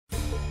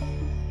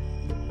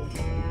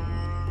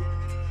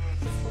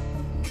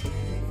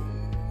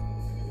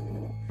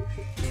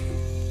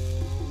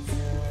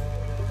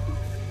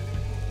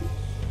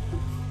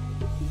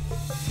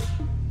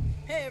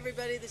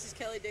everybody. This is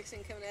Kelly Dixon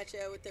coming at you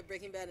with the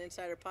Breaking Bad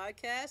Insider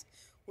Podcast.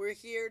 We're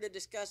here to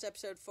discuss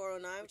episode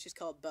 409, which is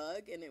called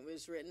Bug, and it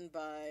was written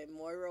by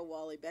Moira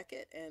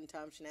Walley-Beckett and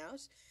Tom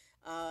Schnauz,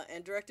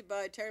 and directed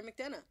by Terry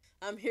McDonough.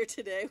 I'm here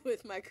today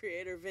with my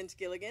creator, Vince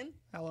Gilligan.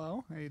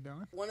 Hello, how you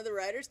doing? One of the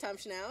writers, Tom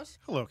Schnauz.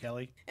 Hello,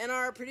 Kelly. And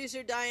our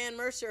producer, Diane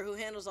Mercer, who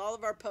handles all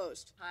of our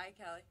posts. Hi,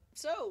 Kelly.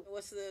 So,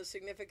 what's the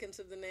significance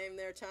of the name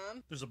there,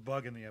 Tom? There's a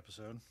bug in the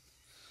episode.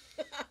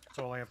 That's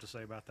all I have to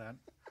say about that.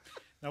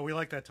 Now, we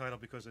like that title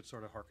because it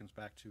sort of harkens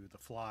back to the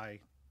Fly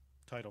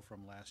title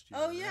from last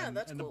year. Oh, yeah,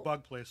 that's cool. And the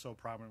bug plays so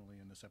prominently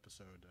in this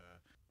episode.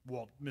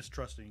 Walt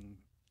mistrusting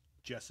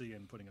Jesse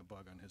and putting a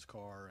bug on his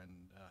car, and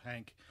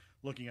Hank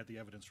looking at the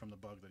evidence from the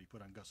bug that he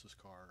put on Gus's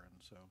car, and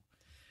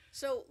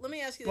So let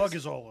me ask you bug this.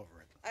 is all over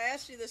it. I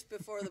asked you this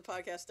before the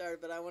podcast started,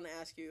 but I want to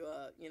ask you,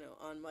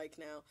 on mic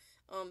now.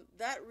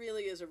 That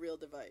really is a real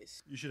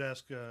device. You should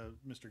ask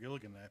Mr.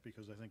 Gilligan that,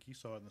 because I think he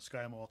saw it in the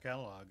Sky Mall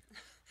catalog.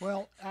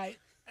 Well,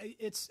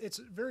 it's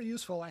very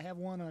useful. I have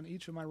one on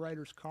each of my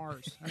writers'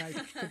 cars, and I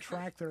can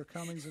track their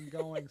comings and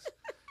goings.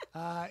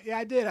 Yeah,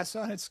 I did. I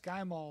saw it at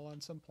Sky Mall on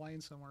some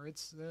plane somewhere.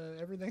 It's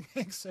everything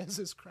Hank says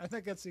is. I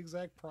think that's the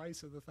exact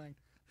price of the thing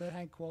that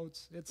Hank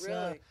quotes. It's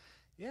really.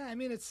 Yeah, I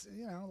mean, it's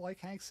like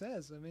Hank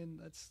says. I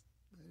mean,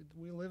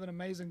 we live in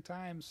amazing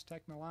times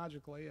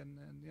technologically, and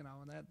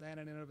that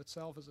in and of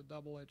itself is a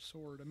double-edged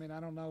sword. I mean, I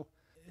don't know.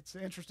 It's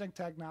interesting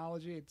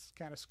technology. It's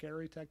kind of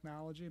scary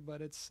technology,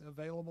 but it's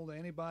available to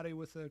anybody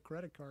with a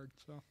credit card.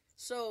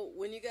 So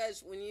when you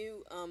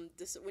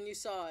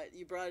saw it,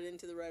 you brought it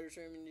into the writers'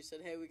 room and you said,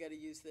 "Hey, we got to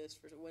use this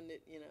for when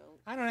it."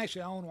 I don't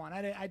actually own one.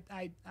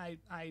 I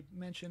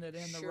mentioned it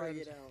in the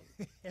writers.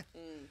 You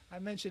don't. I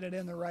mentioned it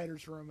in the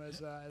writers' room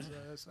as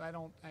I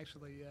don't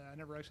actually. I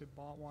never actually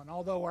bought one.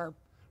 Although our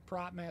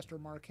prop master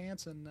Mark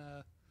Hansen,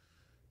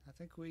 I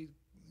think we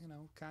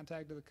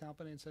contacted the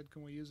company and said,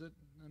 "Can we use it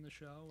in the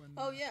show?" And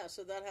oh yeah,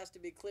 so that has to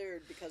be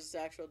cleared because it's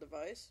an actual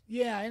device.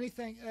 Yeah,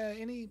 anything,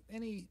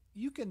 any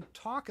you can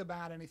talk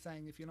about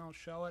anything if you don't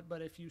show it,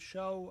 but if you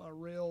show a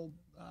real,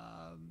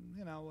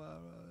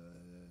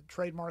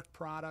 trademark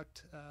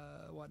product,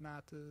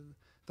 whatnot,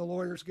 the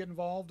lawyers get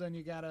involved, and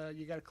you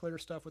gotta clear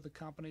stuff with the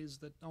companies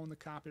that own the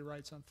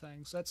copyrights on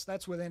things.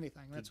 That's with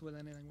anything. That's with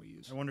anything we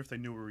use. I wonder if they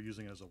knew we were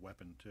using it as a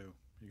weapon too.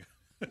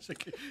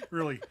 It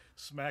really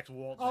smacks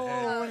Walt in the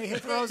head.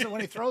 When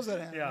he throws it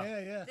at him.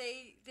 Yeah.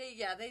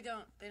 They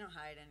don't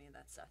hide any of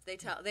that stuff. They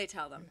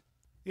tell them.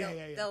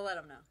 Yeah. They'll let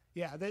them know.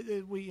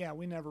 Yeah,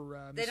 we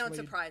never. They don't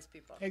surprise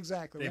people.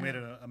 Exactly. They made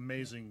an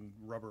amazing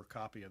rubber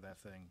copy of that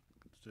thing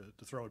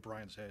to throw at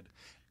Brian's head,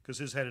 because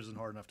his head isn't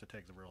hard enough to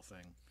take the real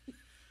thing.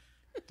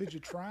 Did you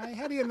try?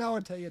 How do you know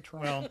until you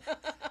try? Well,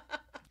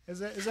 is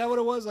that what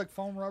it was, like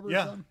foam rubber? Or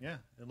something? Yeah,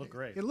 it looked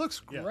great. It looks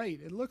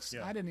great. It looks.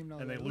 Yeah. I didn't even know.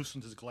 And that. they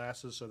loosened his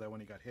glasses so that when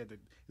he got hit,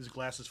 his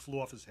glasses flew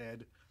off his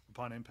head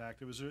upon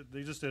impact.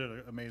 They just did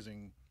an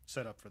amazing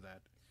setup for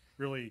that.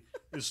 Really,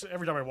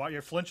 every time I watch, I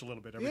flinch a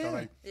little bit every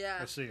time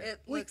I see it. It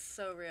looks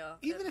so real.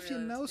 Even if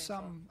really you know painful.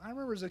 something, I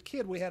remember as a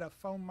kid we had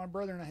my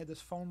brother and I had this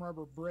foam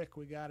rubber brick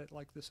we got at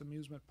like this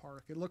amusement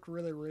park. It looked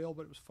really real,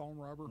 but it was foam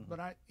rubber. Mm-hmm.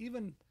 But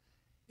even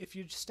if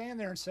you stand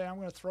there and say, "I'm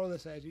going to throw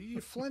this at you,"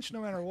 you flinch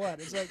no matter what.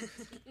 It's like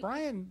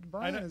Brian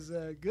is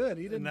good.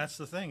 He didn't. And that's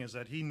the thing, is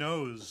that he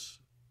knows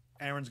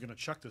Aaron's going to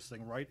chuck this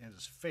thing right in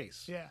his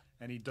face. Yeah.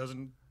 And he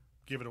doesn't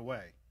give it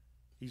away.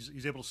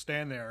 He's able to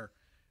stand there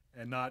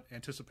and not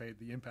anticipate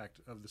the impact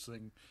of this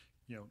thing,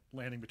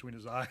 landing between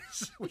his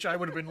eyes, which I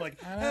would have been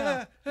like,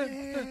 Yeah.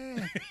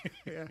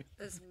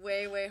 It's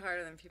way, way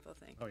harder than people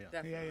think. Oh, yeah.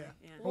 Definitely.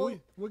 Yeah. Well,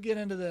 we'll get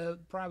into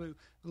probably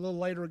a little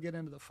later, we'll get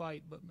into the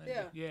fight, but maybe.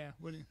 Yeah.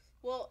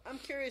 Well, I'm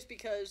curious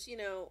because,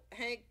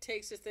 Hank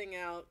takes the thing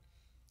out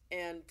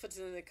and puts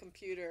it in the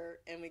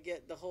computer, and we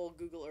get the whole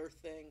Google Earth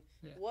thing.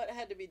 Yeah. What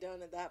had to be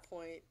done at that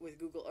point with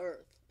Google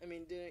Earth? I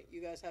mean, didn't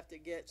you guys have to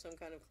get some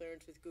kind of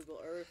clearance with Google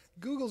Earth?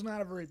 Google's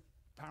not a very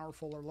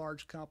powerful or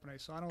large company,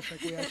 so I don't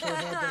think we actually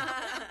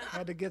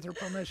had to get their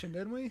permission,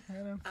 did we?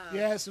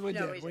 Yes, we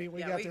did.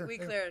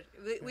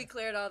 We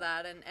cleared all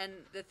that, and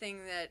the thing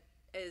that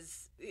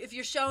is, if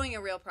you're showing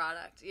a real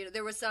product,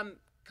 there was some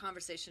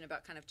conversation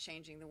about kind of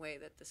changing the way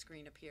that the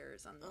screen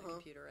appears on the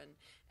computer,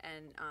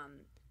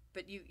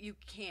 but you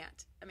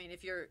can't. I mean,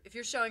 if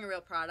you're showing a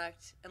real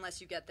product, unless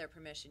you get their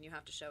permission, you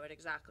have to show it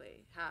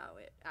exactly how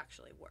it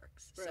actually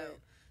works. Right.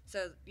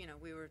 So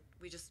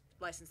we just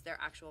licensed their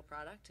actual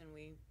product, and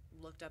we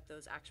looked up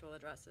those actual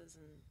addresses,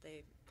 and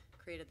they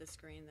created the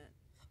screen that.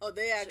 Oh,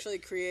 they actually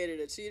created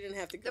it, so you didn't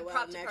have to go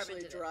out and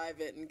actually drive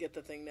it and get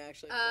the thing to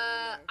actually put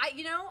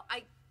in there.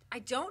 I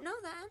don't know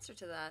the answer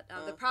to that.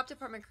 The prop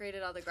department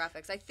created all the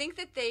graphics. I think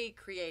that they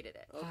created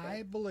it. Okay.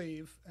 I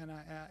believe, and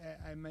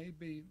I may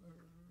be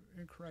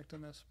incorrect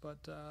in this,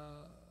 but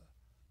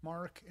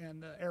Mark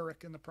and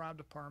Eric in the prov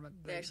department.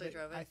 They actually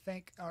drove it. I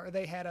think, or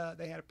they had a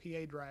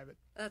PA drive it.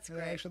 That's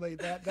great. Actually,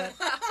 that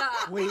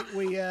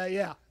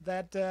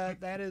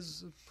that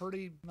is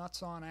pretty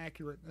nuts on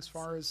accurate as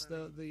far as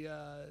the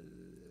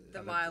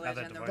mileage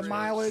and the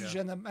mileage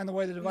and the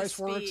way the device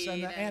works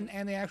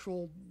and the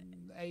actual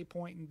A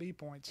point and B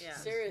points. Yeah.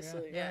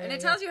 Seriously. Yeah, and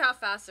it tells you how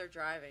fast they're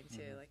driving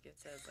too. Like it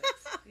says, like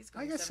he's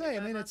going Like I say, I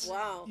mean, it's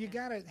Wow. you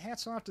got to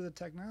hats off to the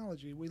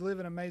technology. We live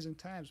in amazing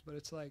times, but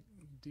it's like,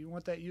 do you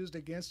want that used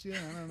against you?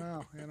 I don't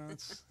know.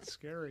 It's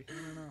scary. I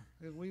don't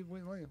know. We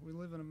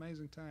live in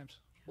amazing times.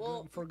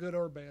 Well, for good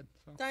or bad.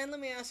 So. Diane, let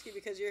me ask you,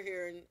 because you're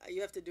here and you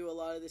have to do a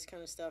lot of this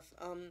kind of stuff.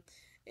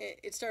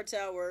 It starts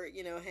out where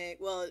Hank.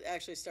 Well, it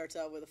actually starts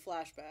out with a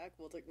flashback.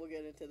 We'll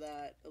get into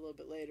that a little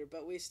bit later.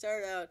 But we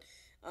start out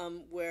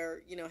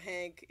where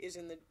Hank is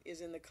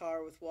in the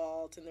car with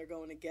Walt, and they're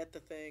going to get the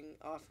thing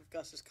off of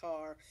Gus's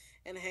car,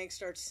 and Hank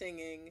starts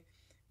singing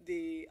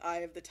the "Eye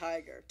of the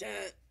Tiger."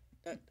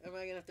 Am I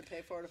gonna have to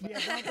pay for it?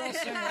 Yeah, don't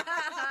sing it.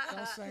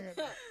 Don't sing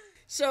it.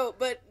 So,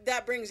 but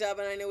that brings up,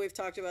 and I know we've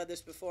talked about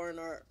this before in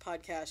our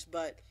podcast,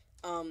 but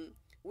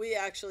we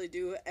actually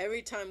do,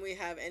 every time we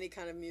have any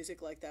kind of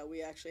music like that,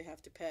 we actually have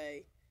to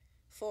pay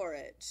for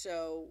it.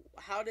 So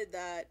how did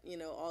that,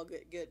 all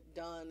get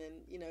done?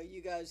 And,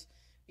 you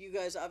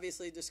guys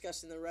obviously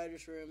discussed in the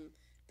writer's room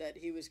that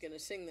he was going to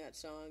sing that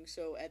song.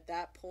 So at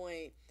that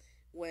point,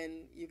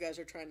 when you guys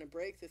are trying to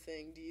break the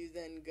thing, do you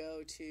then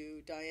go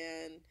to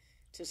Diane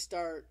to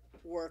start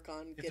work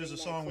on if getting there's a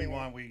that song clear? we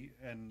want, we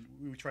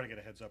try to get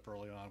a heads up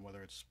early on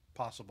whether it's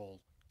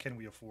possible. Can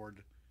we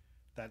afford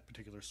that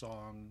particular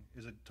song?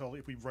 Is it totally,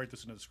 if we write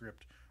this into the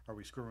script, are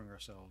we screwing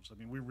ourselves? I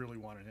mean, we really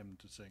wanted him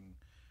to sing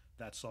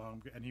that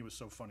song, and he was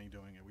so funny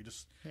doing it. We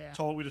just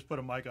put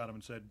a mic on him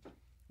and said,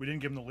 we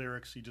didn't give him the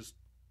lyrics. He just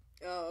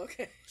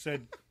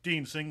said,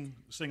 Dean, sing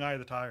 "Eye of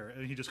the Tiger,"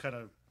 and he just kind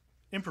of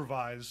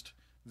improvised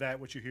that,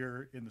 what you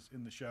hear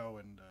in the show.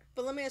 And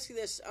But let me ask you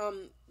this: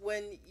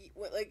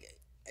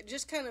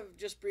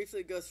 just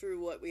briefly go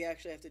through what we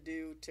actually have to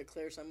do to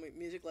clear some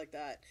music like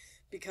that,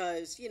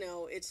 because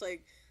it's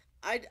like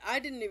I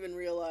didn't even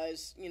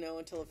realize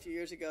until a few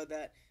years ago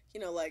that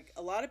like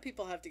a lot of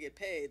people have to get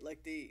paid,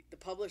 like the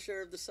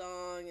publisher of the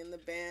song and the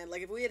band.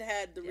 Like if we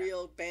had the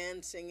real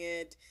band sing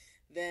it,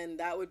 then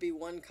that would be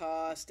one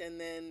cost, and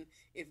then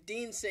if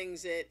Dean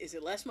sings it, is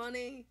it less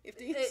money? If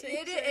Dean sings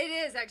it, it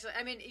is actually.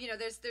 I mean,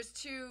 there's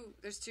two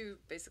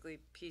basically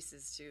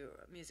pieces to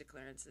music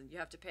clearance, and you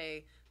have to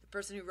pay the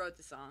person who wrote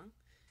the song,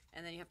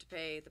 and then you have to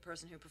pay the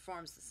person who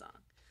performs the song.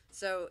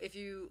 So if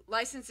you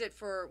license it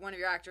for one of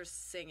your actors to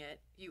sing it,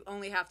 you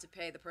only have to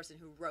pay the person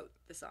who wrote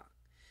the song.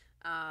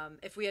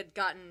 If we had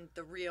gotten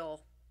the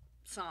real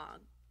song,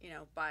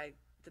 by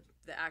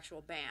the actual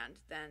band,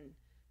 then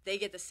they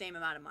get the same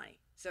amount of money.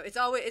 So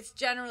it's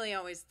generally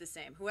always the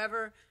same.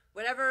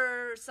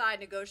 Whatever side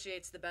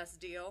negotiates the best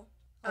deal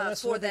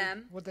for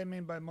them. What they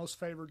mean by most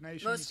favored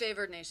nations. Most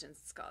favored nations,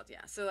 it's called,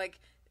 yeah. So like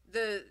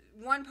the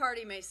one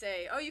party may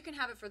say, oh, you can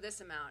have it for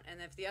this amount.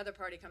 And if the other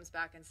party comes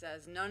back and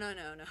says, no,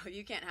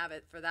 you can't have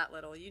it for that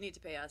little. You need to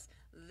pay us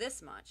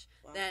this much.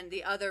 Wow. Then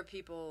the other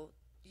people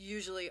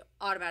usually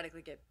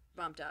automatically get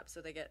bumped up,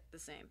 so they get the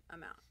same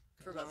amount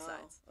for both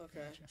sides.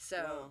 Okay.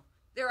 So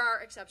there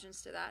are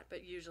exceptions to that,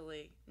 but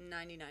usually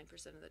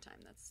 99% of the time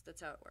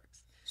that's how it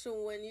works.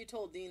 So when you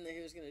told Dean that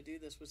he was going to do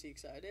this, was he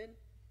excited?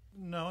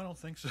 No, I don't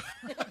think so.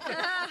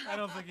 I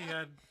don't think he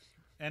had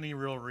any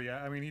real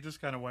I mean, he just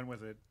kind of went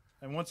with it.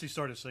 And once he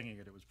started singing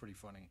it, it was pretty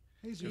funny.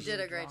 He did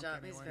a great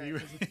job.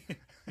 Anyway. He's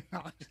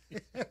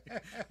great.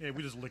 Yeah,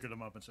 we just liquored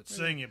him up and said,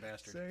 "Sing, you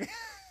bastard."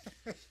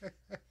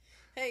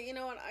 Hey, you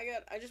know what?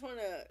 I just want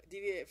to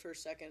deviate for a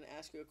second and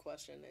ask you a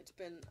question. It's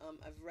been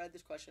I've read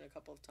this question a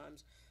couple of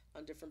times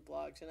on different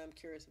blogs, and I'm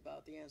curious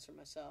about the answer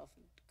myself.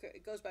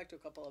 It goes back to a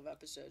couple of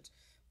episodes,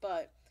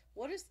 but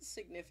what is the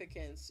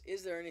significance?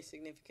 Is there any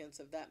significance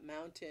of that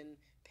mountain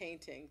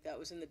painting that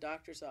was in the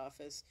doctor's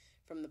office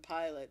from the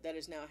pilot that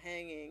is now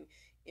hanging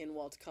in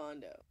Walt's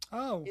condo?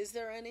 Oh, is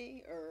there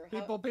any, or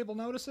people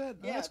notice it?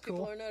 Oh, yeah, that's cool.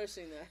 People are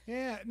noticing that.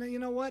 Yeah, no, you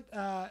know what?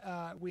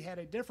 We had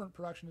a different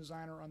production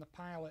designer on the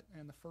pilot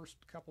in the first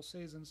couple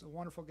seasons, a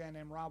wonderful guy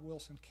named Rob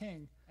Wilson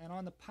King. And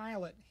on the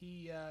pilot,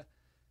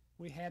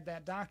 we had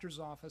that doctor's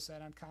office,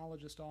 that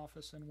oncologist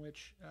office, in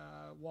which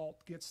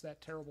Walt gets that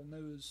terrible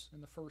news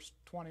in the first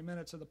 20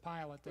 minutes of the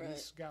pilot that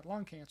he's got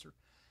lung cancer.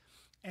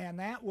 And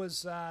that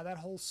was that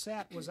whole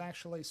set was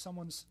actually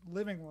someone's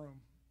living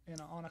room,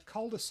 on a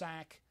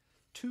cul-de-sac,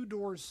 2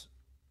 doors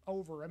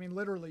over. I mean,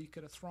 literally, you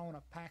could have thrown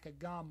a pack of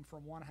gum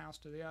from one house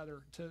to the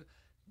other, to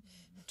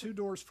 2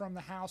 doors from the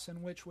house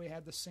in which we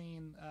had the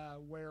scene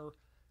where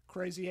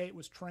Crazy 8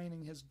 was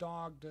training his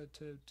dog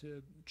to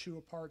chew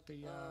apart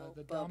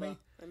the dummy.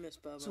 I miss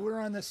Bubba. So we were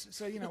on this.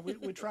 So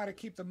we try to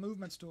keep the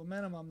movements to a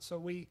minimum. So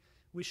we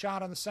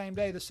shot on the same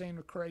day the scene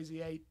with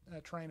Crazy 8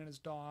 training his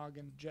dog,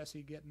 and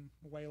Jesse getting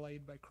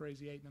waylaid by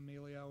Crazy 8 and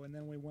Emilio. And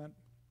then we went,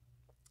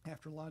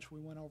 after lunch,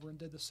 we went over and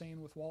did the scene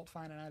with Walt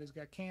finding out he's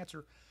got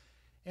cancer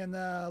in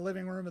the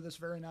living room of these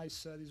very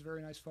nice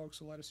folks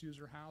who let us use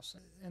their house.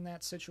 In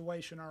that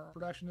situation, our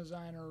production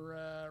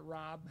designer,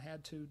 Rob,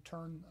 had to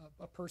turn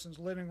a person's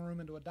living room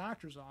into a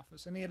doctor's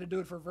office, and he had to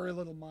do it for very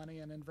little money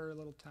and in very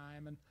little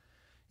time. And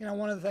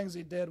one of the things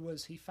he did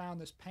was he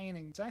found this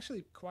painting. It's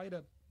actually quite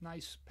a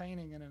nice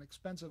painting and an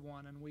expensive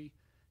one, and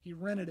he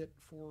rented it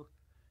for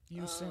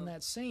use in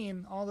that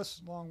scene. All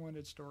this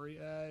long-winded story,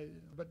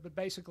 but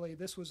basically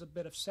this was a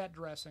bit of set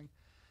dressing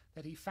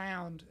that he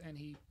found, and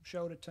he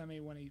showed it to me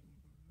when he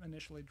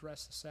initially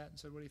dressed the set and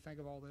said, what do you think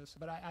of all this?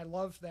 But I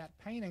loved that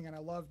painting, and I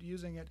loved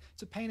using it.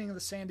 It's a painting of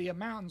the Sandia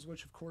Mountains,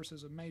 which of course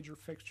is a major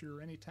fixture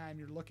anytime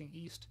you're looking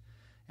east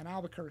in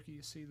Albuquerque.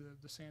 You see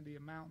the Sandia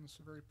Mountains,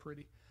 very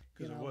pretty.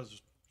 Because it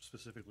was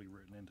specifically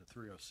written into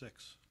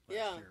 306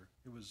 last year.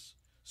 It was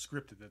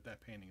scripted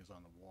that painting is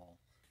on the wall.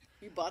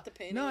 You bought the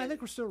painting? No, I think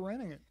we're still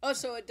renting it. Oh,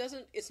 so it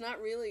doesn't. It's not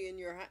really in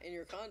your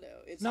condo.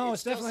 It's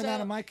definitely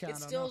not in my condo.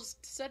 It's still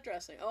set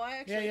dressing. Oh, I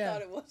actually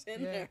thought it was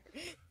in there.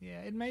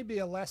 Yeah, it may be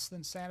a less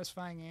than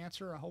satisfying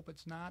answer. I hope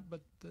it's not. But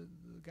the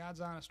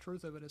God's honest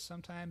truth of it is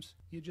sometimes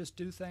you just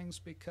do things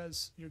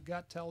because your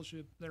gut tells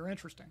you they're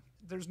interesting.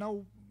 There's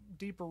no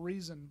deeper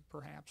reason,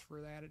 perhaps,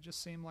 for that. It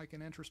just seemed like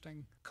an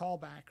interesting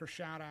callback or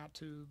shout out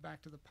to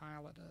back to the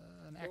pilot,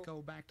 an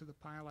echo back to the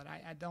pilot.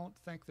 I don't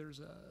think there's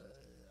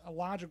a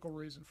logical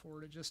reason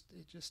for it. It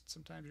just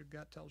sometimes your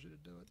gut tells you to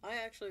do it.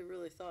 I actually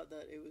really thought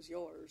that it was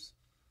yours,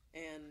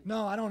 and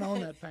no, I don't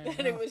own that painting.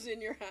 That it was in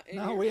your house.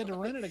 No, we had to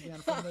rent it again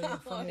from the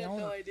I had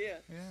owner. no idea.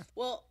 Yeah.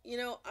 Well,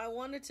 I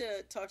wanted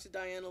to talk to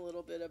Diane a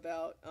little bit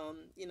about,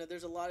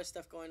 there's a lot of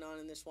stuff going on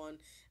in this one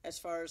as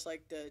far as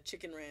like the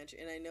chicken ranch,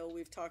 and I know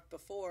we've talked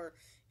before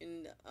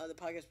in the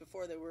podcast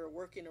before that we were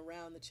working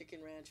around the chicken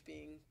ranch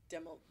being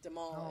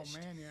demolished.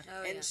 Oh man, yeah.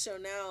 Oh, and so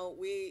now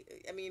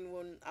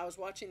when I was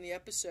watching the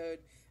episode,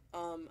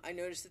 I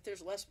noticed that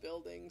there's less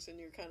buildings, and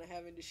you're kind of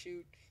having to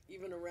shoot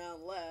even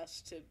around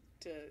less to.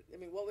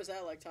 What was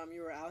that like, Tom?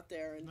 You were out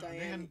there, and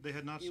Diane. They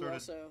had not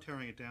started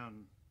tearing it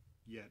down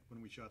yet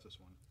when we shot this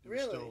one.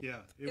 Really?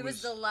 It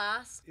was the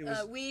last.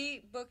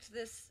 We booked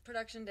this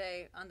production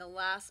day on the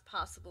last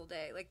possible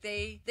day. Like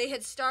they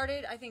had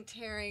started, I think,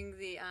 tearing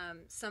the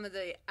some of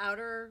the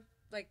outer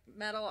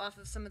metal off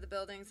of some of the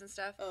buildings and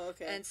stuff. Oh,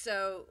 okay. And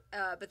so,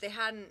 but they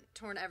hadn't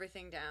torn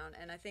everything down.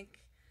 And I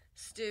think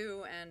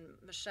Stu and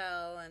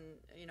Michelle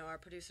and our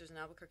producers in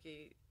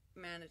Albuquerque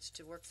managed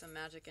to work some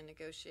magic and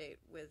negotiate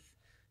with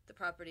the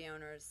property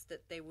owners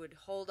that they would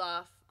hold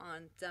off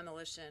on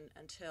demolition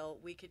until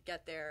we could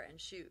get there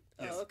and shoot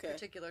this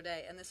particular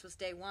day. And this was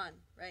day one,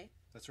 right?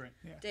 That's right.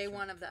 Yeah, day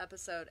one of the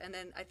episode. And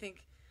then I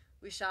think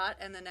we shot,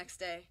 and the next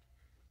day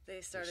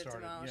they started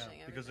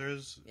demolishing everything.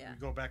 Because we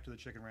go back to the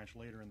chicken ranch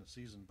later in the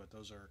season, but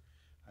those are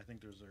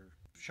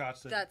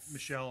shots that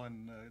Michelle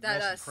and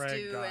Nelson Craig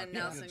Stu got. And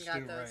Nelson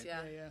got those,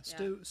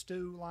 right.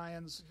 Stu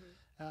Lyons,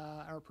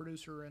 our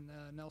producer, and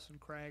Nelson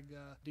Craig,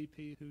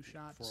 DP, who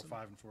shot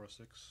 405 and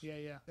 406.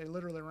 Yeah. They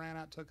literally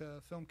took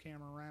a film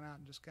camera, ran out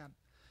and just got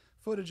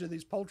footage of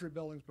these poultry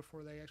buildings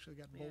before they actually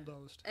got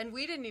bulldozed. And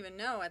we didn't even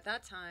know at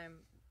that time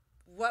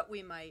what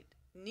we might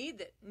need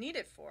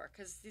it for,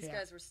 because these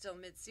guys were still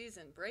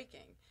mid-season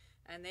breaking,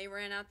 and they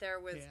ran out there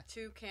with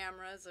two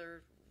cameras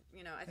or.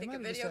 I think a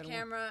video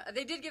camera.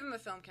 They did give him a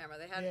film camera.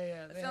 They had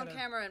a film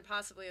camera and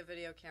possibly a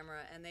video camera,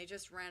 and they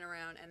just ran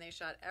around and they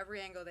shot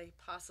every angle they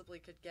possibly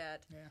could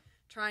get,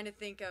 trying to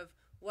think of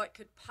what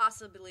could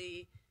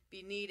possibly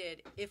be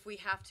needed if we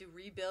have to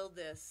rebuild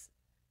this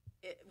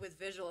with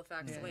visual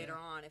effects later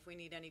on, if we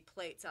need any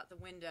plates out the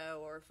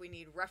window, or if we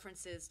need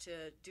references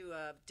to do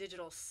a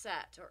digital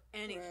set or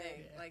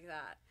anything like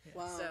that. Yeah.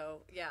 Wow.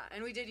 So,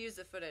 and we did use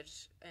the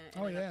footage in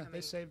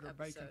they saved our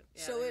bacon.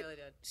 Yeah, so they really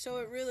did. So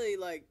it really,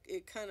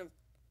 it kind of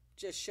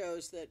just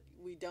shows that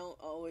you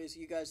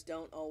guys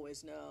don't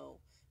always know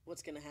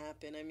what's going to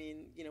happen. I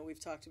mean, we've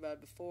talked about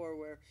it before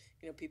where,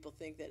 people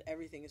think that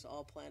everything is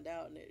all planned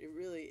out, and it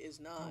really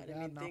is not.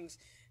 Things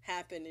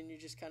happen, and you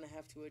just kind of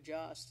have to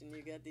adjust, and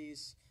you get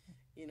these...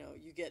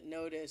 you get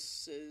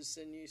notices,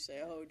 and you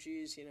say, "Oh,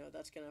 geez,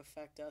 that's going to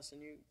affect us,"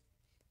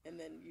 and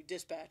then you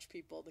dispatch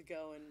people to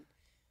go and.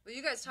 Well,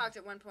 you guys talked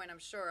at one point, I'm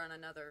sure, on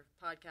another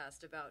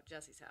podcast about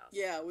Jesse's house.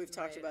 Yeah, we've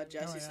talked about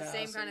Jesse's house.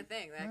 Same kind of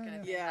thing. That kind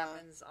of thing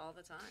happens all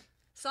the time.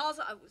 Saul's.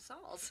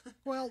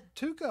 Well,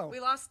 Tuco. We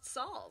lost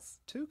Saul's.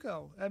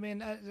 Tuco. I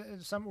mean,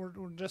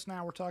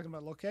 we're talking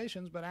about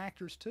locations, but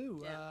actors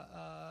too. Yeah.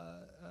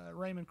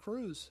 Raymond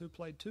Cruz, who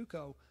played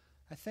Tuco.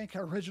 I think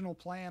our original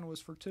plan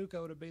was for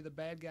Tuco to be the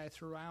bad guy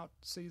throughout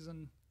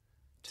season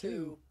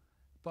 2,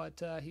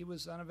 but he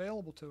was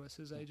unavailable to us.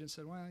 His agent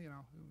said, "Well,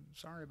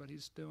 sorry, but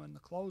he's doing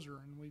the closer,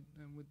 and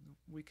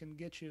we can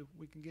get you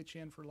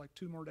in for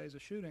 2 more days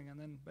of shooting, and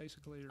then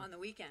basically on the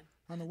weekend.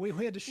 We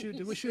had to shoot.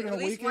 Did we shoot on a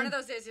weekend? At least one of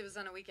those days it was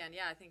on a weekend.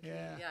 Yeah, I think.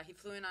 Yeah. He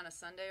flew in on a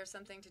Sunday or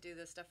something to do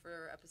the stuff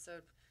for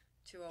episode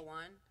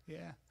 201.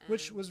 Yeah,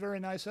 which was very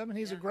nice of him.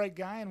 He's a great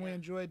guy, and we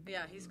enjoyed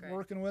he's great.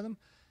 working with him.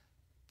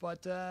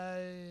 But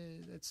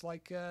it's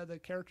like the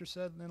character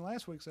said in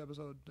last week's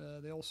episode,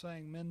 the old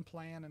saying, "Men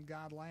plan and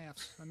God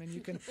laughs." I mean,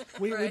 you can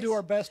we do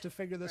our best to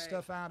figure this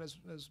stuff out as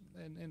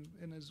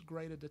in as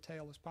great a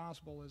detail as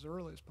possible, as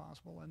early as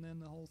possible, and then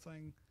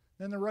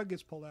the rug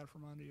gets pulled out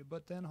from under you.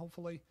 But then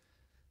hopefully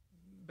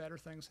better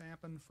things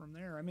happen from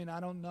there. I mean, I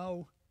don't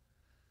know.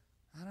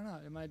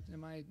 Am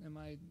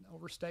I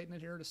overstating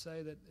it here to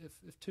say that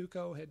if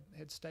Tuco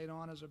had stayed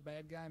on as a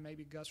bad guy,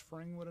 maybe Gus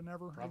Fring would have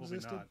never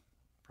existed?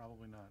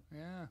 Probably not.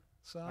 Yeah.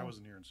 So I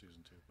wasn't here in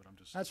season 2, but I'm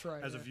just that's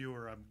right. As a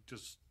viewer, I'm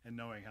just and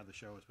knowing how the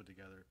show is put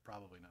together,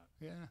 probably not.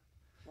 Yeah.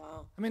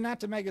 Wow. I mean, not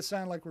to make it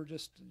sound like we're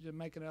just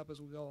making it up as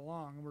we go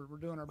along. We're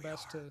doing our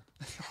best to.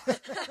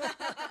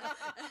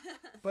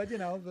 But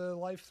the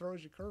life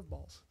throws you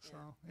curveballs. So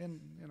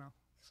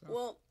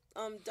Well,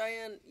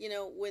 Diane,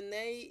 when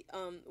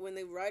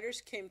the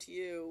writers came to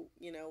you,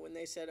 when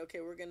they said, okay,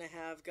 we're going to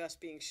have Gus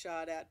being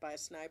shot at by a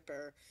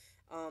sniper,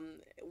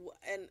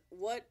 and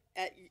what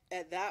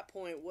at that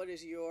point, what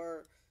is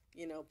your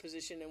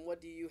position, and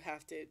what do you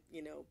have to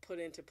put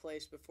into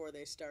place before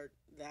they start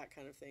that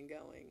kind of thing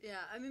going?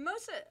 Yeah, I mean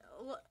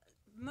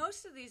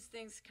most of these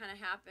things kind of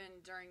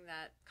happen during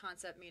that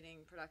concept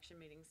meeting, production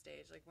meeting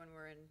stage, like when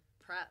we're in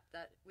prep.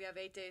 That we have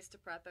 8 days to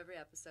prep every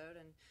episode,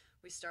 and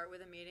we start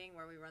with a meeting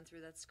where we run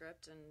through that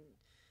script, and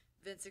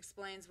Vince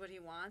explains what he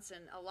wants,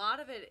 and a lot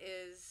of it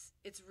is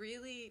it's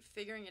really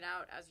figuring it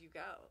out as you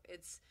go.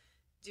 It's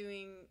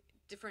doing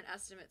different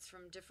estimates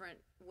from different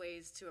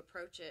ways to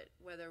approach it,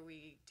 whether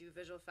we do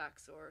visual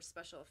effects or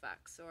special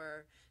effects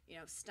or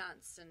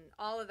stunts, and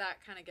all of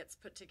that kind of gets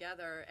put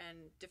together, and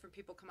different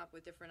people come up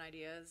with different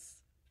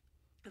ideas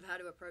of how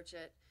to approach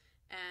it,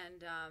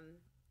 and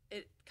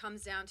it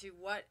comes down to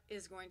what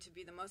is going to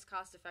be the most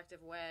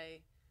cost-effective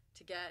way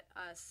to get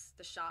us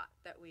the shot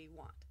that we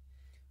want.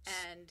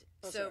 And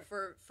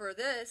for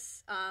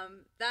this,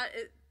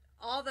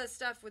 all the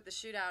stuff with the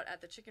shootout at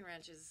the chicken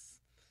ranch is,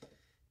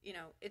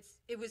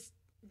 it was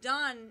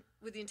done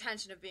with the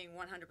intention of being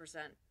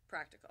 100%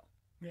 practical.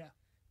 Yeah.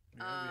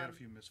 We had a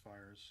few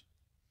misfires.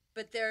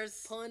 But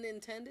there's pun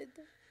intended.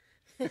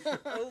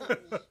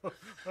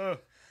 Oh.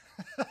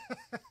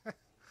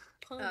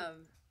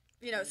 Pun.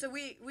 So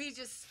we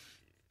just,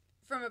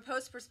 from a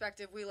post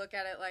perspective, we look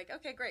at it like,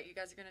 okay, great, you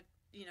guys are gonna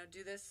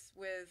do this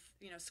with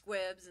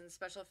squibs and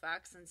special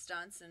effects and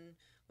stunts and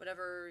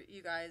whatever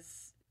you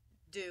guys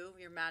do,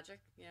 your magic,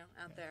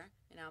 out there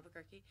in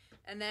Albuquerque.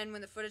 And then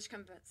when the footage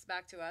comes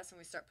back to us and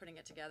we start putting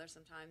it together,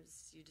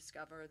 sometimes you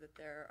discover that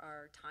there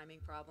are timing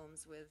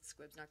problems with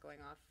squibs not going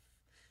off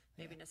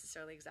maybe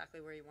necessarily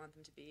exactly where you want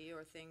them to be,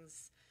 or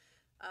things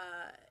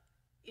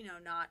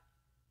not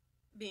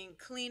being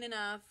clean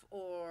enough,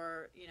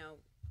 or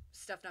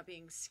stuff not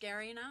being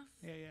scary enough.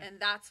 And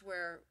that's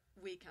where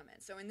we come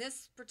in. So in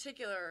this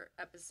particular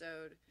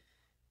episode,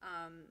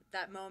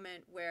 that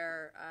moment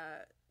where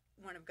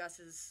one of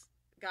Gus's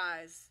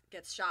guys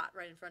gets shot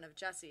right in front of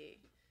Jesse,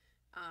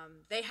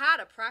 they had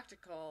a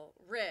practical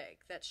rig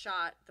that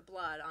shot the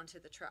blood onto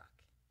the truck,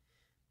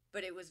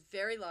 but it was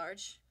very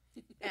large,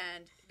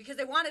 and because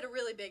they wanted a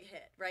really big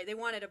hit, right? They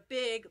wanted a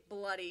big,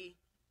 bloody,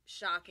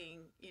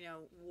 shocking,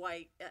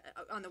 white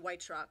on the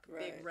white truck,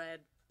 right. Big red,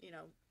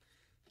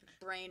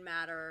 brain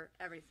matter,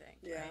 everything.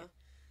 Yeah. Right?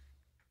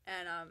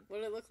 And what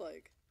did it look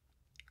like?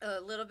 A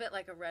little bit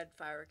like a red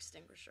fire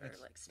extinguisher,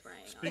 like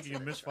spraying. Speaking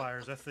of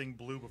misfires, that thing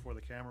blew before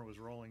the camera was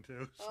rolling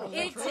too. So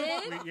it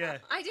did? Yeah.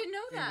 I didn't know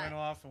that. It went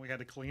off, and we had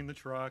to clean the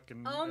truck.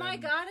 And oh my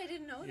God, I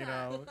didn't know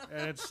that.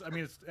 And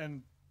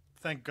and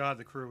thank God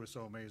the crew was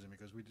so amazing,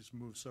 because we just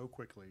moved so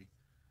quickly.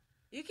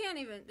 You can't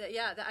even.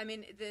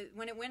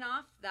 When it went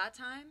off that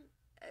time,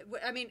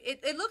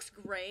 it looks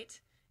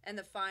great, and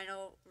the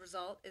final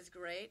result is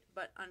great.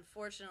 But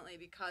unfortunately,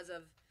 because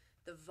of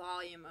the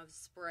volume of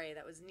spray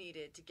that was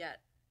needed to get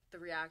the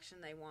reaction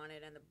they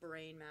wanted and the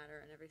brain matter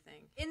and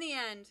everything, in the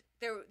end,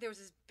 there was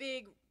this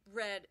big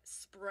red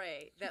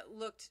spray that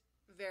looked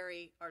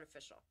very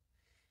artificial,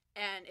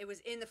 and it was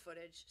in the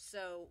footage.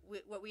 So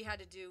what we had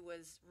to do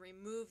was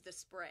remove the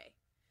spray.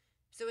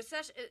 So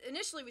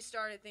initially we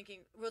started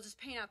thinking, we'll just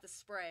paint out the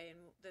spray and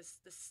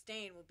the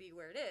stain will be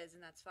where it is,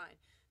 and that's fine.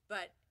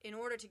 But in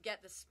order to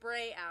get the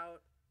spray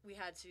out, we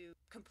had to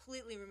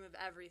completely remove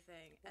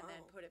everything and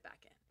then put it back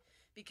in.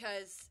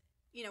 Because,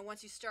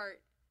 once you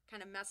start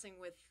kind of messing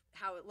with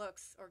how it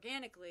looks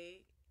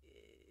organically,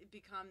 it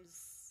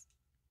becomes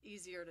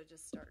easier to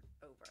just start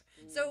over.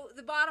 So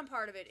the bottom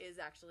part of it is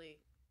actually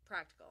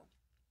practical,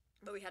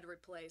 but we had to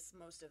replace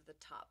most of the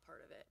top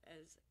part of it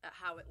as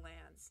how it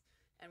lands.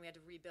 And we had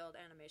to rebuild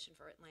animation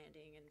for it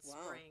landing and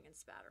spraying and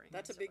spattering.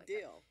 That's a big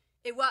deal.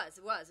 It was.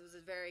 It was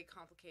a very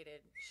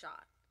complicated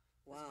shot.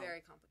 Wow. It was a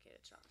very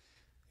complicated shot.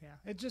 Yeah,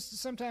 it just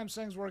sometimes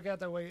things work out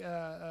that way.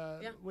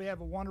 We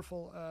have a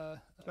wonderful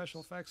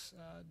special effects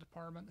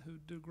department who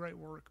do great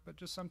work, but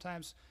just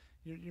sometimes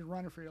you're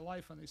running for your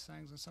life on these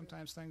things, and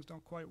sometimes things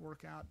don't quite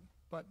work out.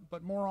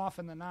 But more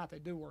often than not, they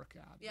do work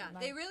out. Yeah,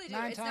 they really do.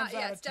 It's not.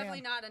 Yeah, it's definitely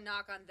not a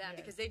knock on them,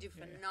 because they do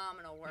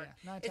phenomenal work.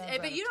 Yeah,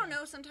 but you don't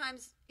know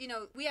sometimes.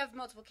 We have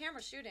multiple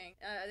cameras shooting.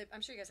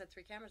 I'm sure you guys had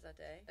 3 cameras that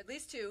day, at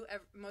least 2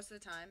 most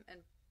of the time, and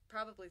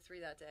probably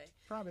 3 that day.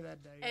 Probably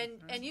that day.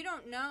 And you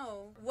don't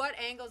know what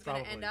angle is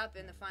going to end up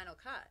in the final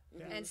cut.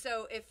 Yeah. And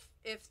so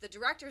if the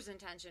director's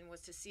intention was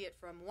to see it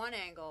from one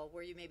angle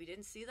where you maybe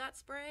didn't see that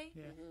spray,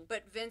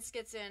 but Vince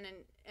gets in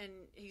and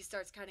he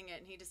starts cutting it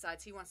and he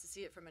decides he wants to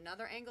see it from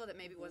another angle that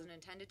maybe wasn't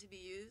intended to be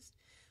used,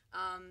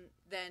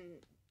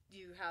 then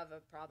you have a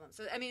problem.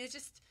 So, it's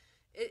just,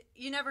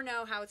 you never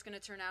know how it's going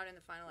to turn out in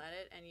the final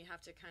edit, and you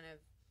have to kind of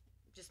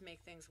just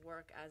make things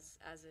work as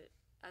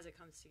it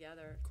comes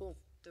together. Cool.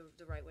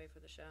 The right way for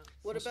the show.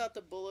 What about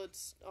the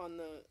bullets on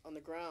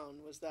the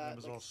ground? Was that? It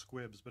was all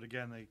squibs, but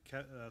again, they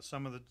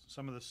some of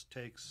the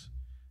takes,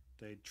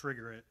 they'd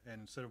trigger it, and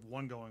instead of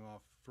one going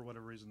off for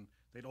whatever reason,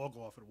 they'd all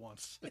go off at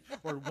once,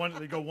 or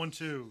they go 1,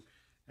 2,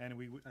 and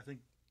I think.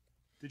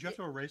 Did you have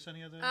to erase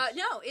any of those?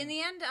 No. In the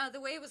end,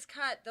 the way it was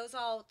cut, those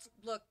all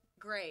look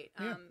great.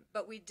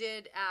 But we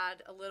did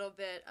add a little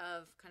bit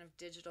of kind of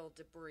digital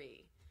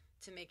debris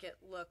to make it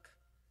look.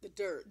 The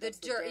dirt. The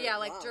dirt, yeah,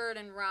 like wow. dirt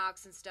and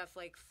rocks and stuff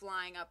like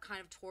flying up kind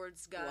of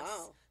towards Gus.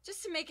 Wow.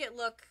 Just to make it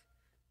look...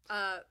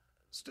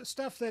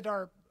 stuff that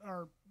our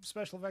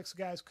special effects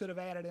guys could have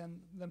added in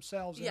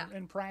themselves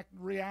in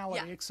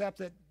reality, except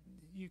that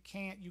you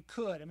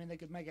could. I mean, they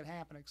could make it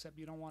happen, except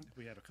you don't want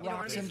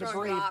rocks and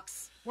debris.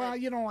 Rocks well,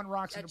 you don't want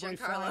rocks and debris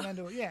Giancarlo. flying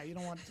into it. Yeah, you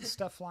don't want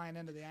stuff flying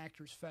into the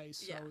actor's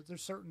face. So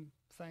there's certain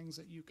things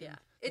that you can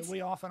that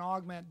we often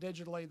augment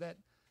digitally that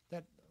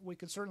we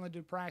could certainly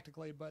do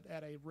practically, but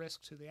at a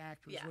risk to the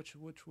actors,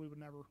 which we would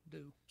never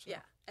do. So,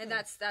 and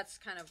that's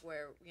kind of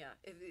where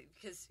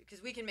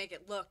because we can make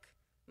it look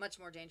much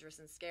more dangerous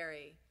and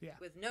scary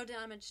with no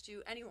damage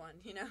to anyone,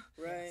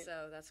 Right.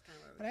 So that's kind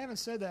of where. But having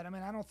said that, I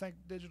mean, I don't think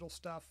digital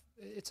stuff.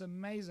 It's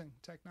amazing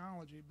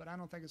technology, but I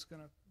don't think it's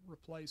going to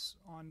replace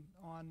on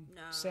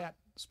set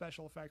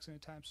special effects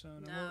anytime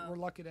soon. No. And we're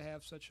lucky to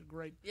have such a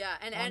great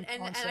and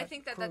I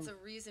think crew. that's a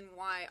reason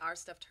why our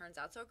stuff turns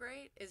out so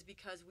great is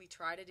because we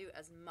try to do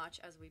as much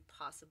as we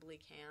possibly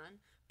can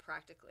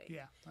practically.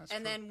 Yeah, that's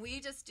and true. then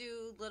we just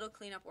do little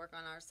cleanup work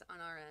on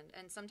our end,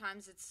 and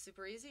sometimes it's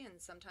super easy, and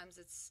sometimes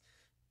it's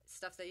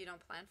stuff that you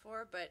don't plan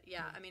for. But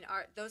I mean,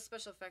 those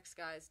special effects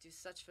guys do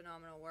such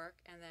phenomenal work,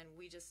 and then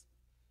we just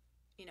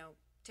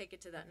take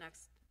it to that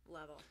next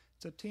level.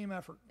 It's a team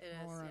effort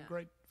all around.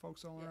 Great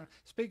folks all around.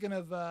 Speaking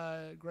of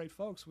great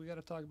folks, we got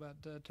to talk about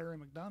Terry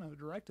McDonough, who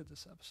directed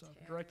this episode.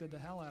 Directed the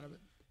hell out of it.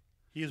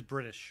 He is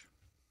British.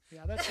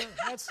 Yeah,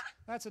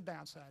 that's a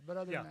downside. But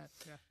other than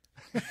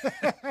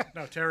that,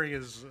 No, Terry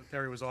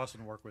was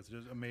awesome to work with.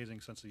 Just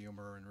amazing sense of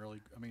humor and really,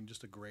 I mean,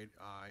 just a great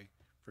eye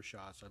for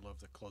shots. I love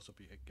the close-up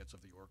he gets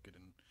of the orchid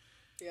and.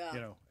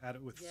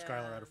 With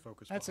Skylar out of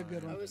focus. That's a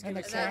good one. And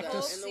the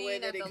cactus. And the way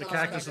that he the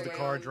cactus of the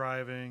car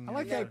driving. I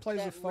like how he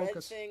plays with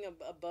focus. That red thing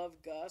above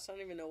Gus, I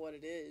don't even know what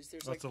it is.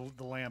 There's that's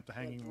the lamp, the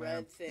hanging red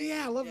lamp. thing.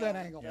 Yeah, I love that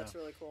angle. That's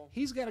really cool.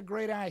 He's got a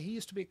great eye. He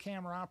used to be a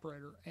camera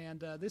operator, and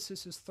this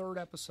is his third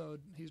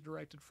episode he's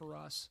directed for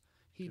us.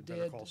 He did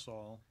Better Call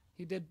Saul.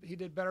 He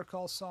did Better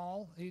Call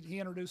Saul. He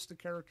introduced the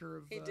character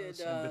of Bit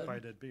by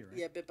Dead Bee, right?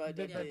 Yeah, Bit by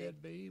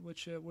Dead Bee,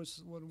 which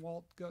was when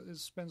Walt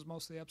spends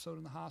most of the episode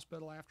in the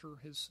hospital after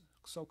his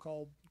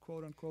so-called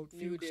quote-unquote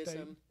fugue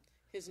state.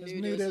 His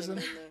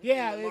nudism.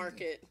 In the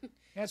market.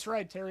 That's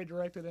right. Terry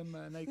directed him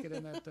naked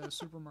in that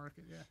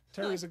supermarket. Yeah,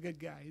 Terry's a good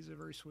guy. He's a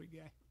very sweet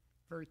guy,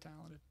 very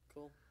talented.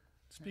 Cool.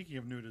 Speaking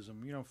of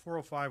nudism,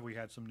 405 we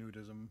had some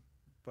nudism,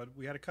 but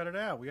we had to cut it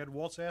out. We had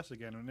Walt's ass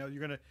again, and now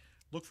you're going to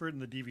look for it in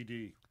the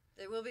DVD.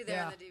 It will be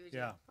there in the DVD.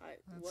 Yeah.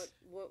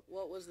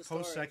 What was the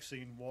story? Post-sex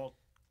scene, Walt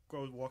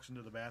walks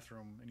into the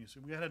bathroom, and you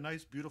see we had a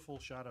nice, beautiful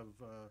shot of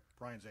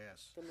Brian's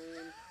ass. The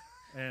moon.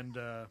 And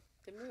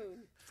the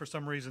moon. For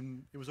some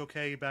reason, it was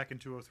okay back in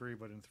 203,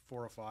 but in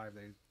 405,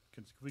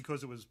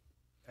 because it was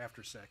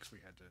after sex, we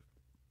had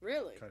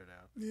to cut it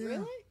out. Yeah.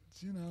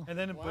 Really? And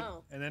then,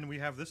 and then we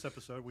have this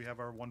episode. We have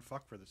our one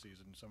fuck for the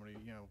season. Somebody,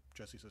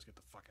 Jesse says, "Get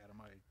the fuck out of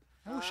my."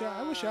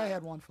 I wish I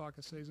had one fuck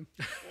a season.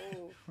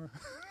 Oh.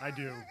 I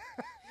do.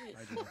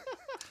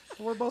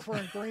 We're both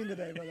wearing green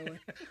today, by the way.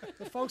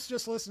 The folks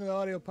just listening to the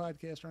audio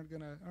podcast aren't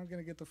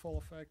gonna get the full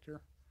effect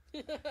here.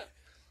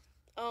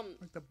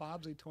 Like the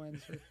Bobbsey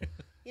twins.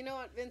 You know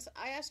what, Vince?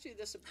 I asked you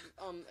this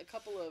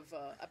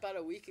about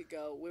a week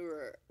ago. We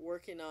were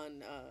working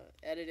on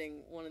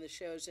editing one of the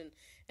shows, and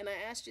I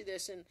asked you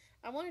this, and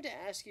I wanted to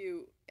ask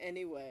you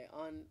anyway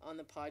on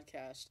the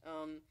podcast.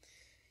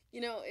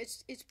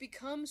 It's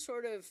become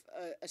sort of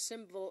a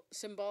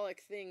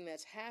symbolic thing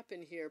that's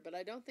happened here, but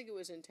I don't think it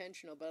was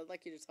intentional. But I'd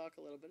like you to talk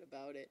a little bit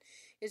about it.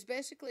 It's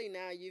basically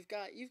now you've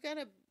got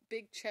a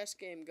big chess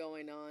game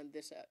going on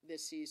this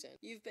season.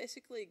 You've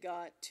basically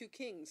got two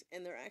kings,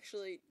 and they're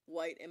actually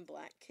white and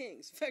black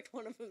kings. In fact,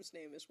 one of them's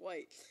name is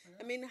White.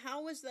 I mean,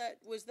 how was that?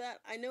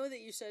 I know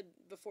that you said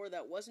before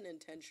that wasn't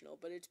intentional,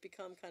 but it's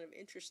become kind of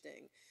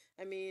interesting.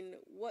 I mean,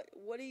 what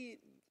do you?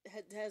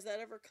 Has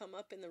that ever come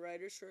up in the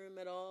writer's room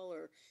at all,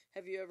 or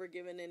have you ever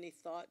given any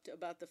thought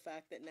about the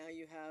fact that now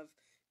you have,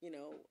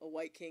 a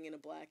white king and a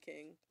black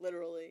king,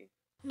 literally?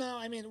 No,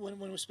 I mean, when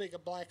we speak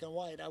of black and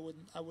white, I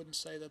wouldn't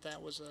say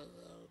that was a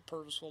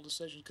purposeful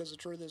decision, because the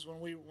truth is when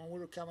we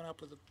were coming up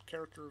with the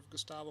character of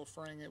Gustavo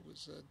Fring, it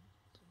was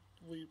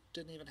we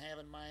didn't even have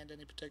in mind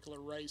any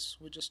particular race.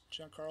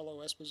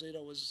 Giancarlo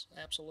Esposito was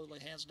absolutely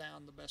hands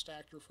down the best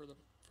actor for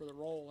the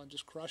role and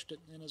just crushed it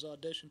in his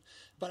audition.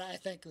 But I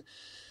think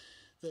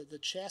the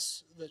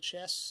chess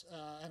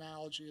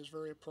analogy is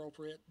very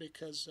appropriate,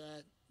 because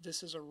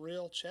this is a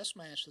real chess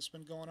match that's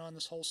been going on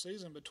this whole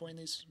season between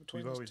these two.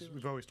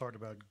 We've always talked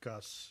about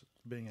Gus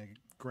being a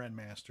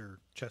grandmaster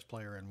chess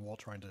player and Walt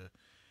trying to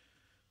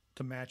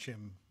match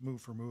him move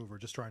for move, or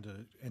just trying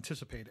to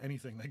anticipate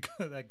anything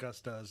that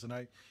Gus does. And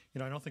I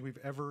don't think we've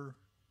ever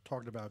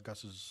talked about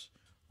Gus's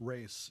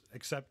race,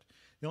 except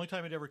the only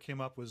time it ever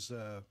came up was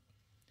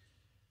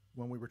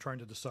when we were trying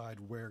to decide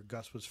where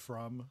Gus was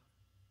from,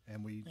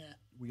 and we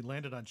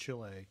landed on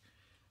Chile.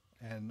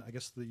 And I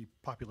guess the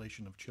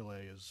population of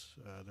Chile is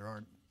there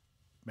aren't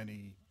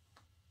many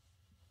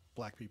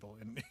black people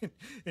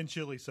in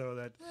Chile, so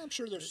that I'm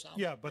sure there's some.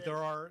 Yeah, but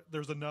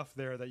there's enough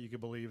there that you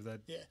could believe that.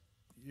 Yeah.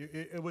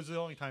 It was the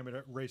only time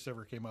a race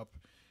ever came up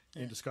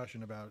in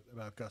discussion about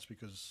Gus,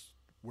 because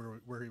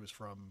where he was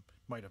from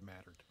might have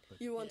mattered. But.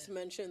 You once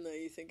mentioned that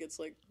you think it's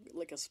like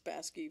a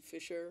Spassky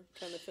Fischer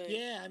kind of thing.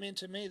 Yeah, I mean,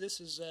 to me,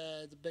 this is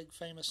the big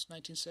famous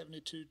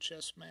 1972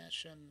 chess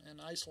match in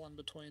Iceland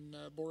between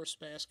Boris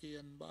Spassky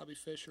and Bobby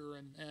Fischer,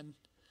 and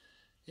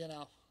you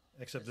know.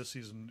 Except this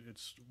season,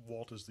 it's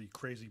Walt is the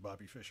crazy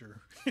Bobby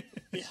Fischer.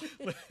 Yeah.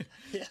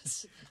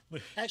 Yes.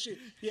 Actually,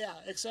 yeah.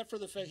 Except for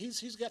the fact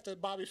he's got the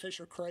Bobby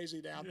Fischer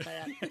crazy down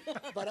pat,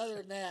 but other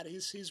than that,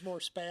 he's more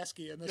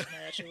Spassky in this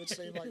match. It would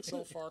seem like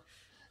so far.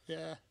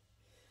 Yeah.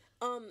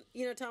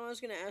 You know, Tom, I was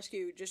going to ask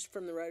you, just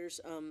from the writer's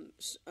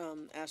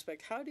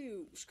aspect, how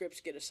do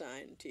scripts get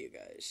assigned to you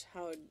guys?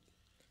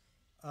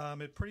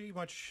 It pretty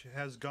much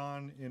has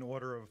gone in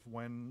order of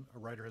when a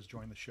writer has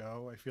joined the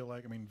show, I feel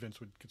like. I mean, Vince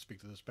could speak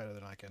to this better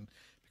than I can,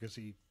 because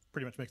he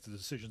pretty much makes the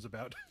decisions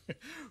about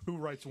who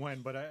writes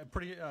when. But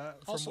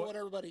also what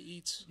everybody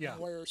eats and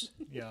wears.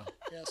 Yeah.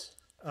 Yes.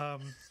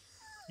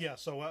 Yeah.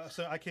 So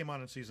I came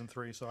on in season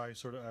 3, so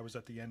I was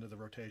at the end of the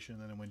rotation,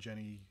 and then when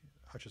Jenny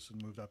Hutchison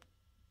moved up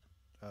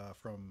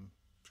from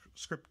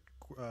script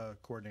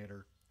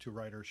coordinator to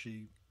writer,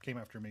 she came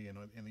after me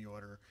in the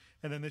order.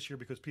 And then this year,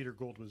 because Peter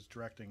Gould was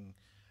directing,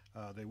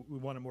 we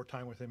wanted more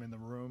time with him in the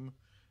room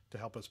to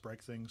help us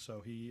break things.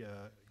 So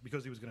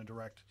because he was going to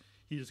direct,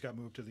 he just got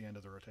moved to the end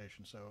of the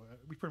rotation. So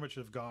we pretty much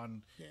have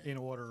gone in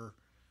order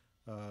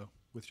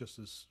with just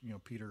this,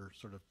 Peter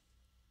sort of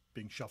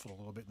being shuffled a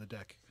little bit in the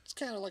deck. It's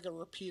kind of like a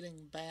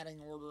repeating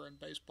batting order in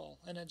baseball,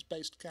 and it's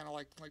based kind of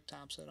like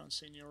Tom said on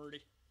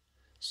seniority.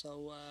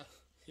 So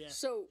yeah.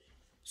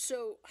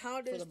 So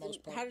how does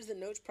the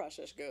notes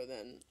process go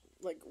then?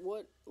 Like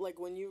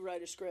when you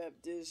write a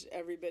script, does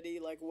everybody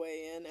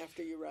weigh in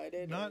after you write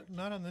it? Not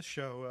on this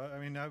show. I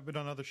mean, I've been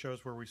on other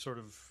shows where we sort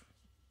of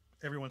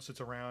everyone sits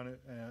around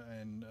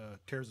and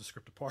tears the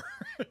script apart,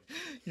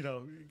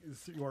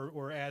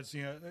 or adds,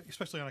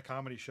 especially on a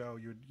comedy show,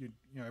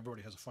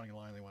 everybody has a funny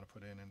line they want to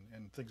put in,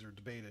 and things are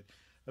debated.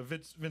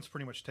 Vince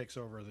pretty much takes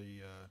over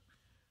the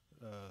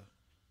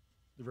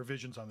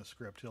revisions on the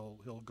script.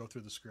 He'll go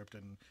through the script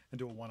and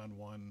do a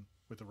one-on-one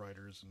with the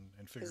writers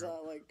and figure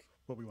out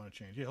what we want to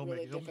change. Yeah, he'll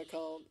really make it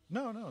difficult.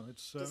 No,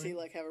 it's. Does he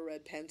have a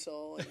red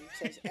pencil and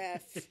says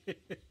F?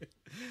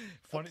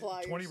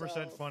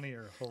 20%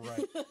 funnier. He'll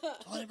write.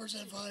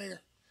 20%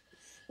 funnier.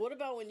 What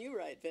about when you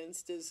write,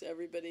 Vince? Does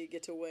everybody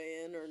get to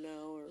weigh in or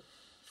no? Or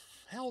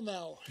hell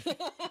no.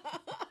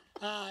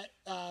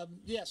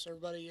 Yes,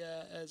 everybody.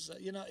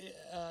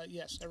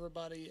 Yes,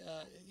 everybody.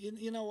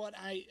 You know what?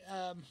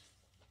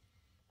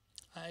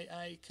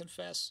 I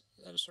confess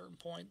at a certain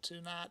point to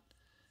not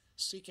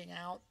seeking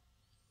out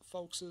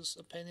folks'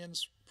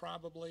 opinions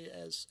probably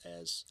as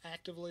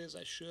actively as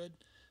I should.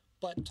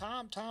 But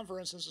Tom, for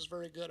instance, is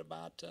very good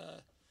about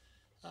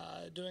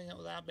doing it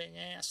without being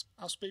asked.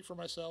 I'll speak for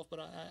myself, but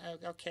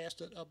I'll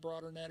cast a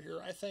broader net here.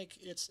 I think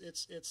it's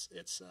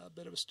a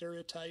bit of a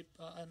stereotype,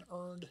 an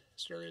earned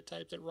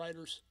stereotype, that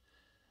writers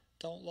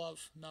don't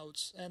love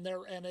notes, and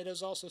it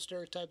is also a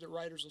stereotype that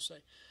writers will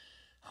say,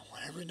 I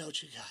want every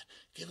note you got.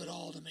 Give it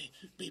all to me.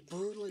 Be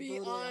brutally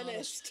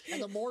honest.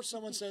 And the more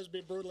someone says be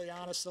brutally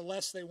honest, the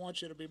less they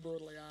want you to be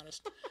brutally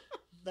honest.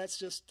 That's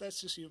just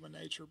human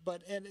nature.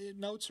 But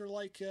notes are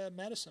like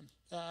medicine.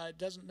 It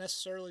doesn't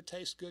necessarily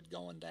taste good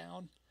going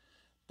down,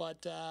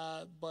 but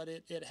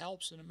it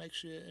helps, and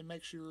it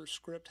makes your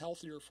script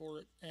healthier for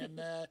it.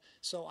 And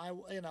so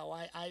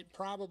I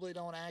probably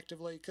don't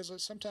actively, because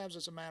sometimes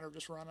it's a matter of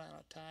just running out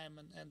of time,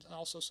 and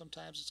also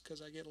sometimes it's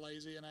because I get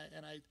lazy and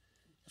I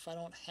if I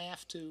don't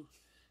have to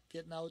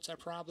get notes, I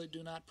probably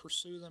do not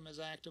pursue them as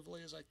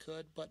actively as I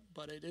could,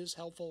 but it is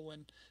helpful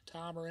when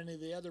Tom or any of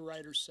the other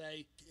writers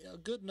say, a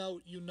good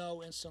note,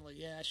 instantly,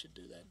 yeah, I should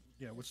do that.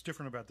 Yeah, what's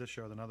different about this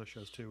show than other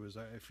shows, too, is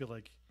I feel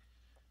like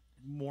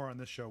more on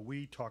this show,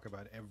 we talk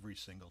about every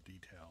single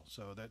detail,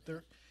 so that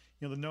the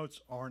notes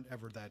aren't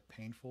ever that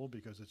painful,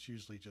 because it's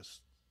usually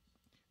just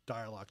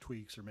dialogue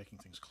tweaks or making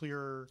things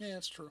clearer. Yeah,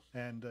 that's true.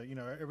 And,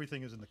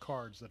 everything is in the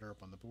cards that are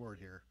up on the board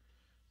here.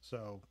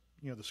 So,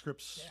 the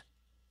scripts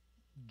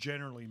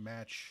generally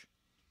match,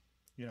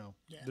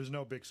 there's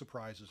no big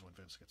surprises when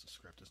Vince gets a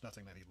script. There's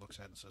nothing that he looks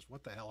at and says,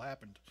 what the hell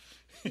happened?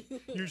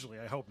 Usually,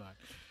 I hope not.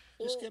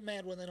 Just get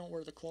mad when they don't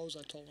wear the clothes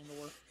I told them to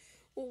wear.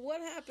 Well,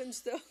 what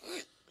happens, though?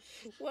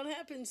 What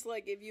happens,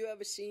 if you have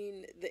a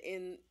scene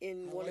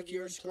in one of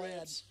your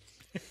scripts?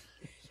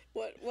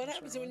 What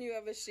happens when you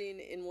have a scene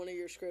in one of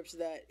your scripts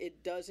that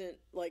it doesn't,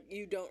 like,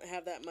 you don't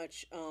have that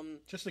much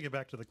Just to get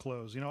back to the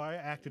clothes, I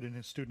acted in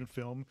his student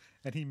film,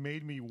 and he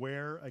made me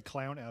wear a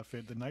clown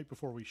outfit the night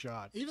before we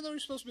shot. Even though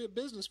he's supposed to be a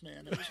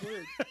businessman, it was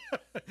weird.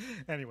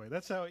 Anyway,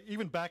 that's how,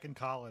 even back in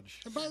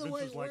college, And by the Vince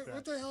way, was like that.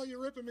 what the hell are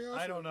you ripping me off?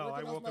 I don't know. I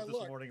Ripping off woke my up this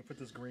look? morning and put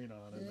this green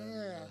on. And Yeah.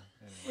 then,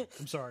 anyway,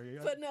 I'm sorry.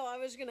 But no, I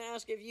was going to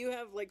ask if you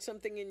have, like,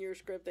 something in your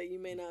script that you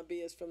may not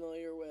be as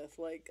familiar with.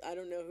 Like, I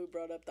don't know who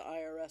brought up the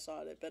IRS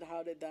audit, but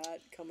how did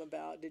that come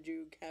about? Did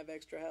you have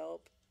extra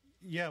help?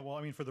 Yeah, well,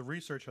 I mean, for the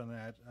research on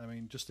that,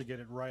 just to get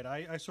it right,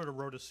 I sort of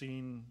wrote a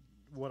scene,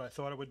 what I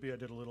thought it would be. I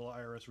did a little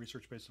IRS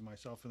research based on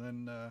myself, and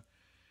then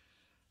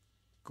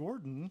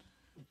Gordon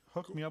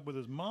hooked me up with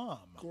his mom.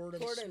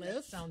 Gordon Gordon.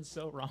 Smith? Sounds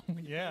so wrong.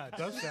 Yeah, it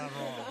does sound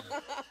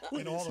wrong.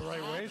 In all the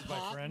right ways, my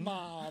Hot friend.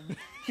 Mom.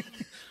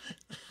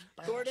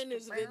 Gordon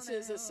is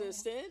Vince's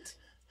assistant.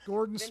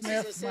 Gordon Vince's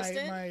Smith,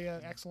 assistant? my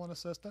excellent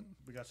assistant.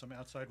 We got some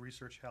outside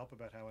research help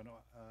about how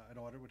an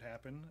audit would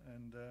happen,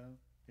 and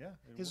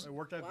His- it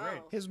worked out Wow.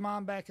 great. His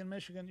mom back in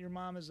Michigan. Your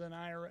mom is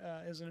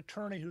an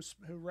attorney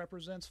who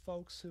represents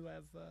folks who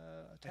have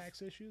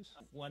tax issues.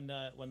 When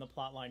the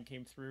plot line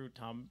came through,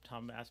 Tom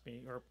asked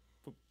me, or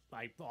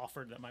I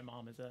offered that my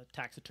mom is a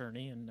tax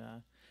attorney, and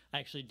I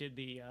actually did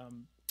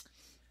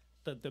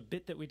the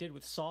bit that we did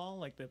with Saul,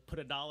 like the put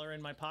 $1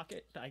 in my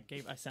pocket. I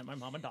sent my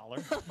mom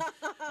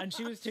 $1, and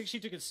she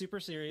took it super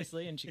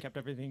seriously, and she kept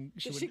everything.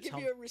 Did she wouldn't give tell,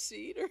 you a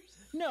receipt? Or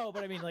No,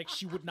 but I mean, like,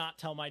 she would not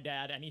tell my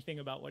dad anything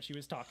about what she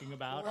was talking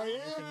about or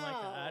anything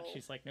like that.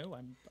 She's like, no,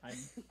 I'm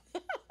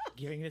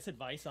giving this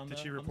advice on Did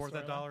the. she on the report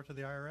that storyline. dollar to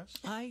the IRS?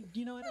 I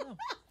don't know.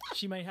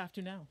 She might have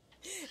to now.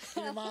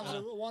 Your mom's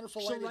a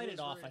wonderful She'll lady. write who's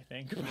it off, very- I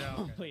think,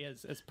 probably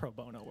as pro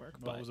bono work.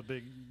 Well, But it was a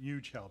big,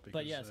 huge help. Because,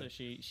 but yeah, so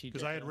she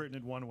because did I had the- written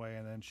it one way,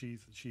 and then she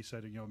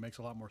said, it makes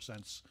a lot more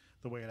sense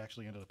the way it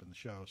actually ended up in the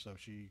show. So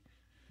she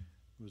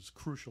was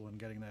crucial in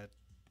getting that,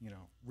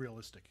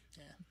 realistic.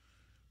 Yeah.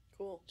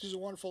 cool. She's a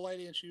wonderful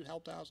lady, and she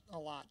helped out a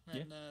lot.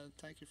 Yeah. And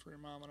thank you for your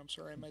mom. And I'm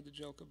sorry I made the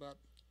joke about.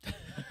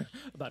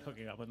 about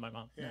hooking up with my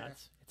mom. Yeah. No,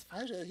 it's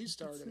Actually, he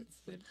started it.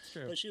 it's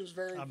true. But she was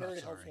very, I'm not very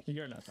sorry. helpful.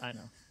 You're nuts. I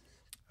know.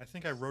 I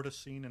think I wrote a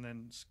scene and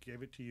then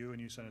gave it to you, and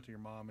you sent it to your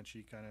mom, and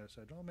she kind of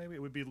said, "Oh, maybe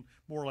it would be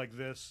more like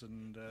this."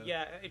 And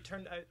Yeah, it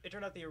turned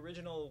out the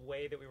original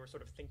way that we were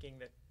sort of thinking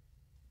that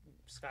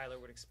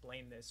Skylar would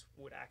explain this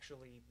would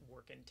actually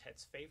work in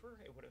Ted's favor.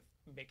 It would have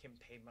make him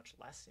pay much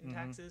less in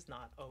taxes,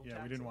 not owe yeah,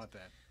 taxes. we didn't want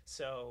that.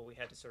 So we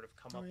had to sort of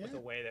come up with yeah.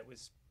 a way that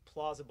was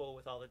plausible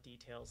with all the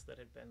details that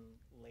had been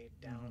laid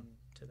down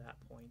to that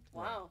point.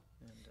 Wow.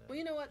 And, Well,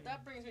 you know what?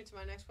 That brings me to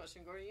my next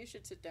question, Gordon. You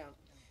should sit down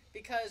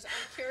because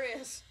I'm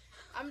curious.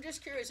 I'm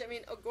just curious. I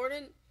mean,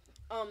 Gordon,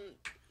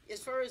 as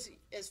far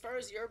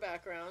as your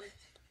background,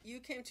 you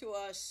came to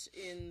us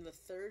in the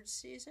third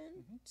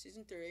season,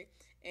 season 3,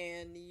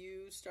 and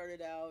you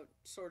started out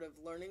sort of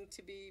learning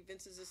to be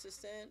Vince's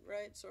assistant,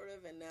 right? Sort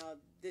of, and now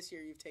this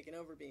year you've taken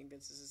over being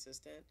Vince's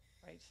assistant,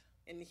 right.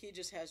 and he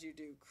just has you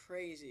do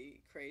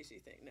crazy, crazy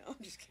thing. No,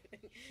 I'm just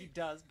kidding. He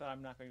does, but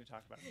I'm not going to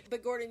talk about it.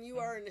 But Gordon, you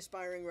are an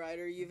aspiring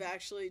writer. You've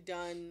actually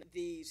done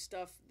the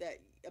stuff that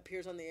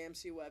appears on the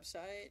AMC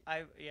website.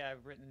 I've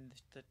written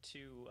the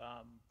two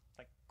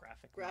like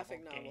graphic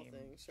novel game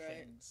things, right?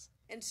 things.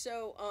 And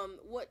so,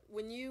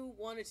 when you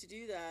wanted to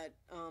do that,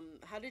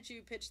 how did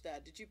you pitch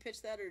that? Did you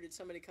pitch that, or did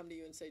somebody come to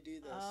you and say, "Do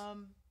this"?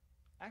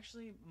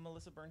 Actually,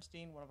 Melissa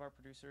Bernstein, one of our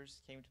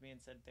producers, came to me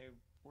and said they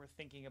were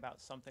thinking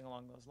about something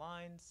along those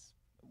lines.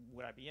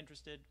 Would I be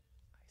interested?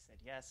 I said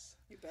yes.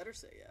 You better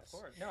say yes. Of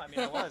course. No, I mean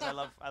I was. I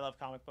love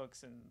comic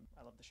books and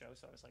I love the show,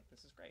 so I was like,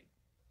 this is great.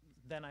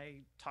 Then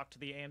I talked to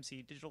the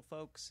AMC digital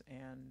folks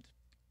and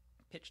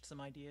pitched some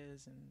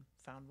ideas and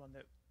found one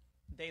that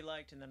they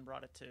liked, and then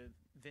brought it to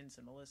Vince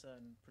and Melissa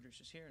and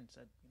producers here and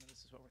said, this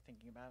is what we're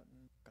thinking about,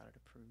 and got it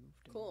approved.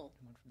 And, Cool.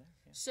 And went from there.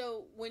 Yeah.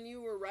 So, when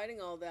you were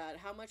writing all that,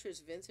 how much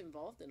was Vince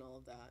involved in all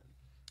of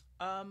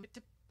that? It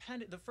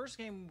depended. The first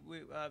game,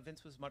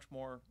 Vince was much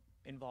more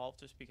involved,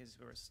 just because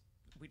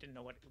we didn't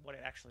know what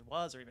it actually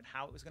was, or even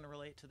how it was going to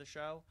relate to the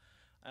show.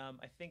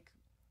 I think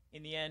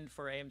in the end,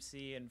 for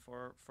AMC and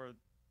for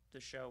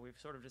the show, we've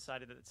sort of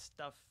decided that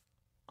stuff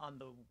on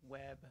the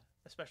web,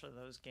 especially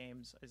those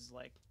games, is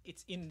like,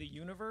 it's in the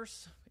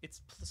universe.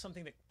 It's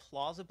something that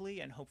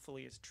plausibly and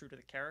hopefully is true to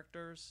the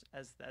characters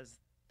as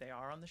they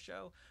are on the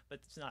show, but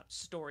it's not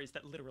stories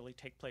that literally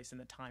take place in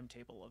the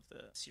timetable of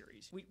the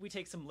series. We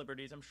take some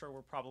liberties. I'm sure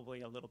we're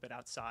probably a little bit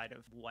outside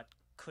of what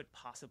could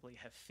possibly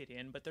have fit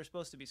in, but they're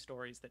supposed to be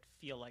stories that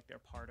feel like they're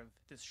part of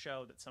this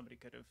show that somebody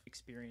could have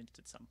experienced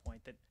at some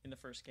point. That in the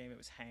first game, it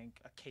was Hank,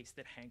 a case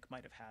that Hank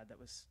might have had that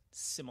was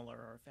similar,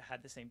 or if it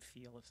had the same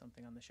feel of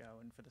something on the show.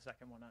 And for the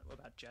second one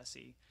about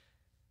Jesse,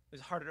 it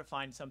was harder to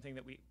find something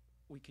that we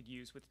could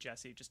use with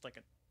Jesse, just like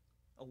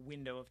a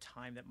window of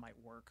time that might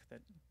work,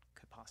 that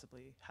could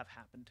possibly have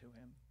happened to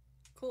him.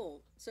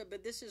 Cool. So,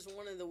 but this is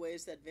one of the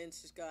ways that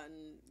Vince has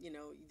gotten,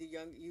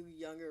 you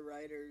younger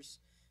writers,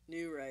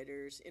 new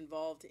writers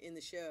involved in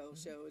the show.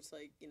 So it's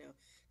like,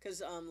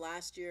 because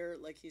last year,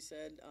 like he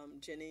said,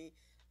 Jenny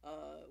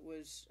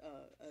was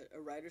a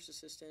writer's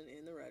assistant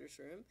in the writer's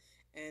room,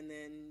 and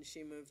then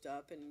she moved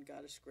up and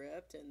got a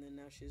script, and then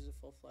now she's a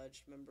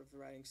full-fledged member of the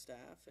writing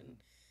staff,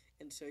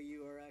 and so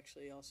you are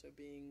actually also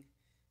being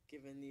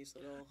given these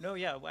little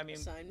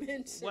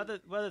assignments.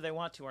 Whether they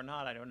want to or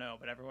not, I don't know,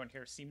 but everyone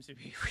here seems to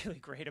be really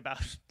great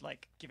about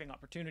like giving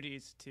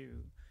opportunities to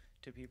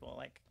people.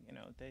 Like, you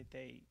know,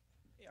 they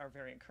are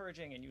very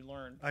encouraging, and you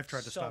learn. I've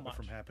tried to stop it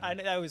from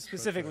happening. I was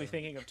specifically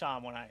thinking of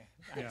Tom when I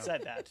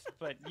said that,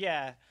 but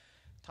yeah,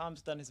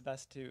 Tom's done his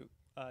best to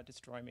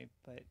destroy me,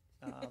 but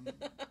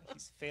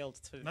he's failed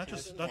to not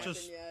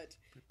just yet.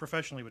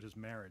 professionally, but his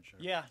marriage.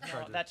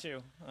 That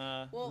too.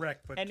 Wreck,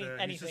 but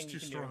anything he's just too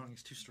strong. Do.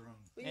 He's too strong.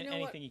 Well, you know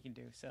anything you can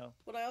do. So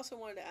what I also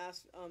wanted to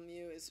ask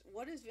you is,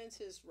 what is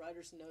Vince's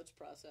writer's notes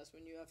process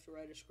when you have to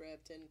write a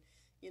script, and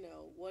you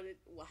know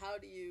how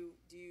do you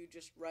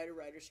just write a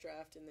writer's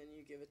draft and then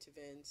you give it to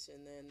Vince,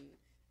 and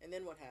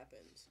then what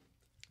happens?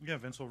 Yeah,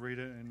 Vince will read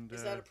it, and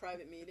is that a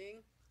private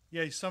meeting?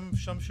 Yeah, some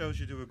shows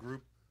you do a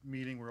group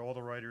meeting where all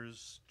the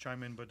writers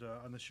chime in, but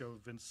on the show,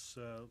 Vince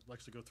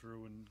likes to go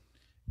through and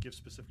give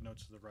specific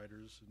notes to the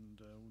writers, and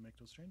we make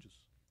those changes.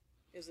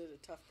 Is it a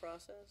tough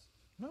process?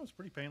 No, it's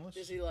pretty painless.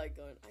 Is he like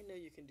going, I know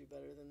you can do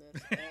better than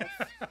this,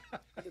 F,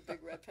 with a big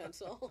red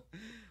pencil?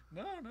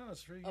 No,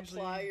 it's really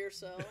Apply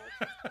yourself.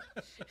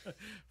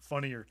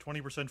 Funnier,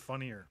 20%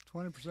 funnier.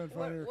 20%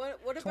 funnier.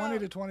 What about 20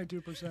 to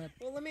 22%?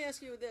 Well, let me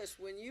ask you this: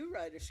 when you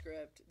write a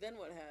script, then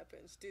what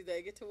happens? Do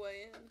they get to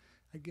weigh in?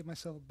 I give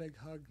myself a big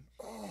hug.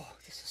 Oh,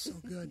 this is so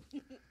good.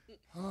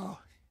 Oh,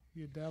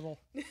 you devil.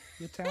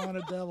 You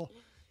talented devil.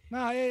 No,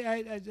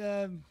 I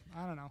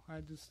don't know.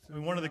 I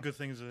mean, one of the good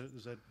things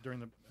is that during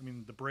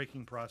the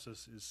breaking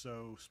process is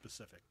so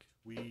specific.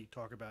 We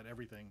talk about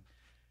everything,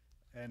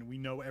 and we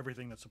know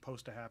everything that's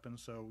supposed to happen.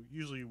 So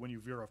usually when you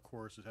veer off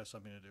course, it has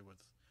something to do with,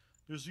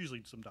 there's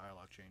usually some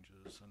dialogue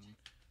changes,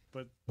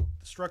 but the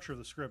structure of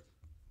the script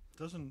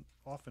doesn't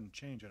often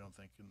change, I don't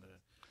think.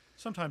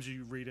 Sometimes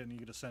you read it and you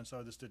get a sense,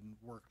 this didn't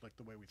work like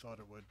the way we thought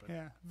it would. But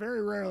yeah,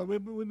 very rarely.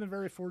 We've been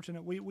very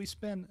fortunate. We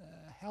spend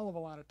a hell of a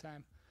lot of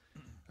time.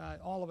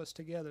 All of us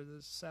together,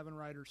 there's 7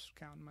 writers,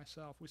 counting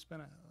myself. We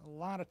spent a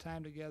lot of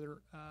time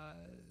together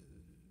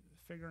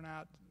figuring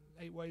out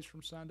 8 ways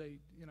from Sunday,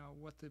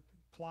 what the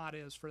plot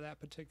is for that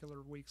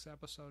particular week's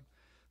episode.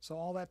 So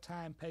all that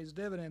time pays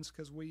dividends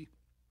because you've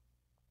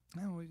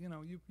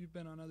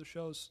been on other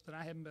shows that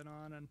I haven't been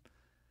on, and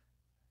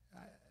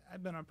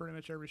I've been on pretty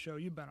much every show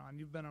you've been on.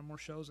 You've been on more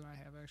shows than I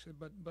have, actually,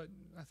 but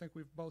I think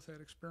we've both had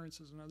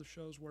experiences in other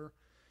shows where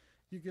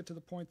you get to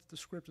the point that the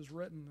script is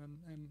written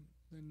and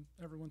then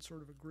everyone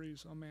sort of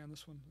agrees, oh man,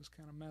 this one is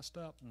kind of messed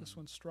up. Mm-hmm. This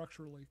one's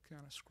structurally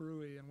kind of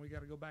screwy, and we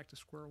got to go back to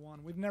square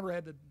one. We've never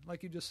had to,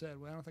 like you just said,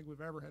 I don't think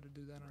we've ever had to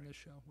do that on this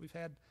show. We've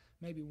had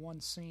maybe one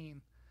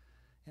scene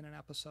in an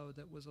episode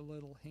that was a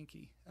little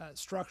hinky.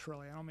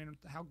 Structurally, I don't mean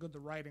how good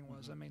the writing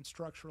was. Mm-hmm. I mean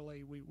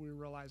structurally, we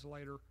realized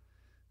later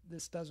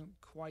this doesn't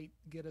quite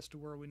get us to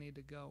where we need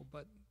to go,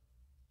 but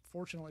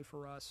fortunately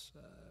for us,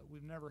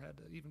 we've never had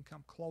to even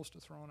come close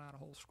to throwing out a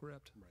whole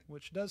script,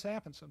 which does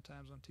happen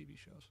sometimes on TV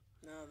shows.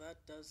 No, that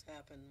does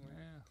happen.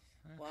 Yeah.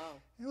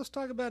 Wow. Hey, let's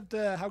talk about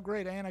how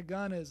great Anna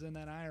Gunn is in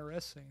that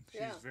IRS scene.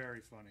 She's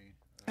very funny.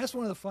 That's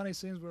one of the funny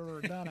scenes we've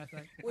ever done, I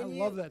think. I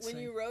love that scene.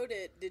 When you wrote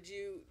it, did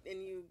you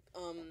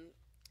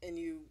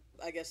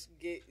I guess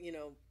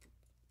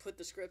put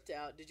the script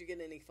out? Did you get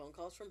any phone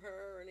calls from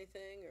her or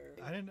anything?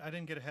 Or I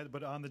didn't get ahead,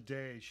 but on the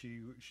day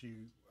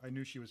I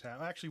knew she was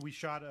happy. Actually, we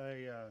shot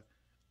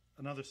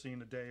another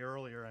scene a day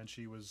earlier, and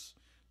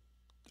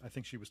I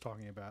think she was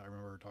talking about. I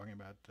remember her talking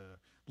about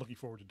looking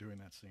forward to doing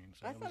that scene.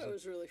 So I thought it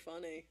was really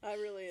funny. I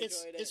really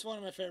enjoyed it. It's one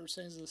of my favorite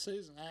scenes of the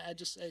season.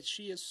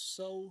 she is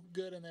so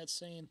good in that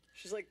scene.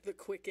 She's like the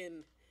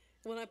Quicken.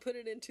 When I put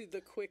it into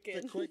the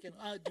Quicken. The Quicken.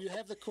 Do you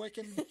have the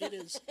Quicken? It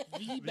is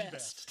the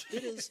best.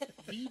 It is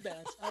the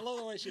best. I love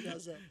the way she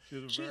does that. She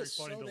has a very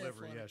funny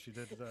delivery. Yeah, she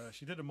did.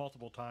 She did it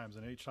multiple times,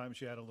 and each time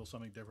she had a little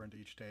something different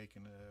each take,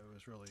 and it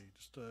was really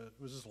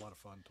it was just a lot of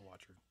fun to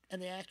watch her.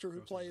 And the actor who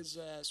plays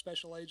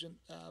Special Agent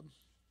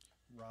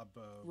Rob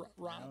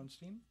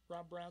Brownstein,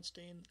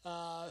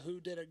 who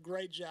did a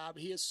great job.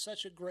 He is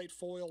such a great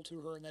foil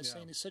to her in that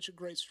scene. He's such a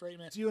great straight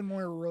man. You and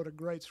Moira wrote a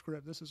great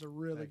script. This is a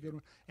really good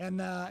one.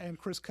 And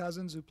Chris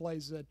Cousins, who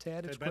plays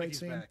Ted. It's a great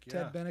scene. Back,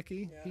 Ted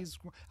Beneke. Yeah.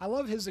 I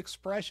love his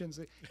expressions.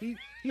 He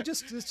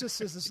just it's just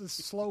this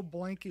slow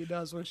blink he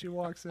does when she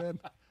walks in.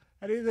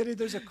 And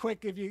there's a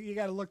quick, if you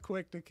got to look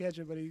quick to catch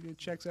it, but he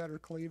checks out her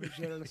cleavage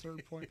there at a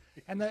certain point.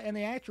 And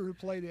the actor who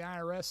played the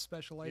IRS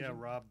special agent,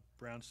 Rob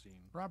Brownstein.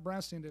 Rob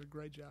Brownstein did a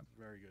great job.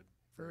 Very good.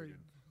 Very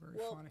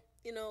funny.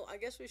 I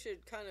guess we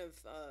should kind of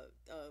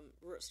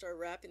start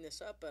wrapping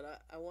this up,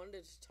 but I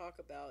wanted to talk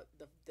about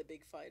the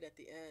big fight at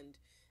the end.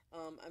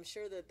 I'm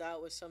sure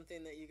that was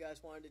something that you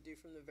guys wanted to do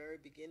from the very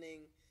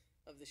beginning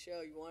of the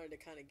show. You wanted to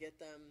kind of get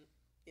them,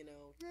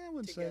 I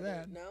wouldn't together. say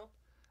that. No?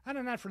 I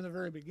don't know, not from the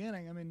very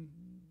beginning. I mean,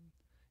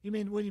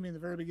 what do you mean, the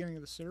very beginning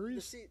of the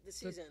series? The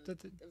season.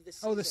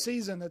 Oh, the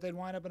season that they'd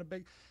wind up in a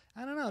big...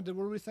 I don't know.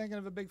 Were we thinking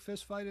of a big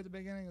fist fight at the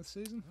beginning of the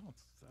season? I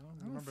don't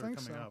remember it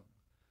coming up.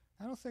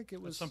 I don't think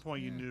it was. At some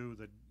point, you yeah. knew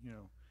that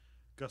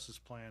Gus's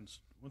plans.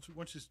 Once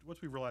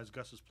we realized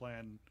Gus's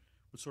plan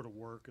would sort of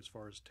work as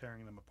far as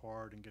tearing them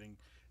apart and getting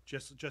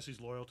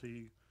Jesse's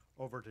loyalty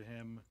over to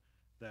him,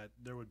 that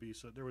there would be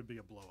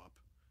a blow up.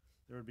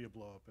 There would be a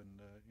blow up, and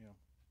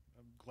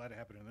I'm glad it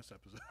happened in this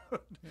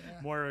episode.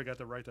 Yeah. Moira got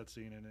to write that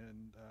scene,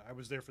 and I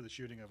was there for the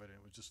shooting of it. And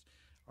it was just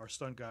our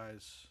stunt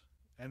guys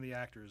and the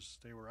actors.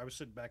 I was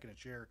sitting back in a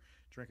chair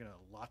drinking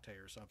a latte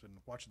or something,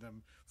 watching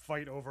them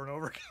fight over and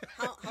over again.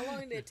 How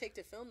long did it take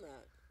to film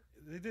that?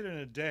 They did it in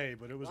a day,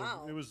 but it was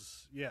Wow. it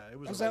was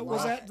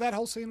that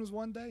whole scene was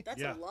one day? That's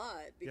Yeah. a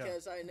lot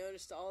because I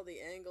noticed all the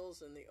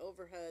angles and the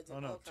overheads and Oh,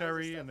 no. all kinds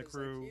Terry of stuff and the is,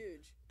 crew like,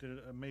 huge. did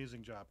an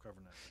amazing job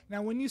covering that.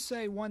 Now, when you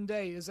say one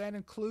day, is that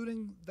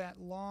including that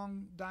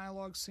long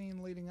dialogue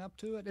scene leading up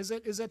to it? Is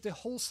that the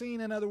whole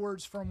scene? In other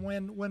words, from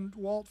when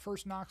Walt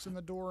first knocks on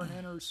the door and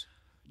enters.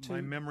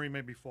 My memory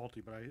may be faulty,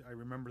 but I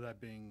remember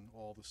that being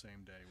all the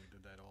same day. We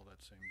did that all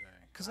that same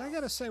day. Because I got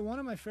to say, one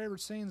of my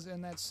favorite scenes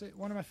in that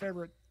one of my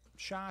favorite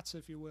shots,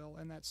 if you will,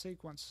 in that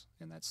sequence,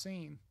 in that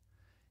scene,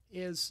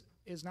 is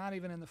not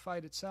even in the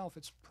fight itself.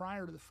 It's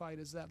prior to the fight.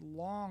 Is that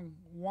long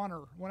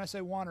oneer? When I say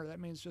oneer, that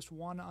means just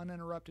one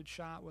uninterrupted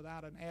shot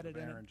without an edit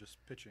in it. Aaron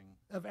just pitching.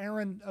 Of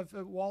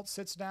Walt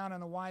sits down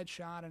in a wide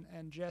shot,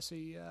 and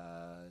Jesse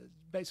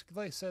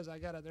basically says, "I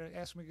gotta." They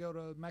asked me to go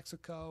to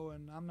Mexico,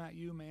 and I'm not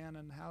you, man,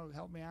 and how to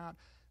help me out.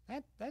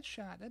 That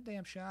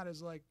damn shot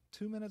is like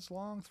 2 minutes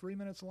long, 3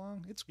 minutes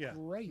long. It's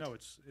great. No,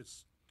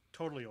 it's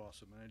totally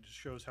awesome, and it just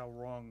shows how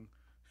wrong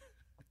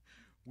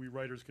we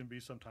writers can be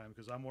sometimes.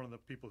 Because I'm one of the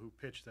people who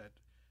pitch that.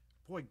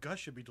 Boy, Gus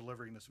should be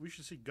delivering this. We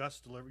should see Gus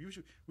deliver.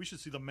 We should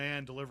see the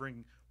man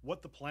delivering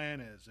what the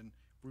plan is. And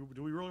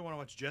do we really want to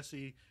watch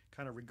Jesse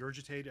kind of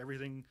regurgitate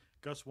everything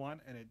Gus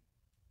wants? And it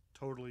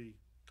totally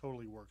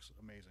works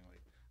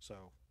amazingly.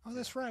 So. Oh,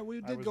 that's right.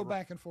 We did go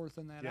back and forth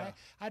on that. Yeah.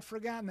 I'd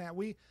forgotten that.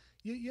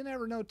 You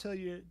never know till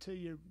you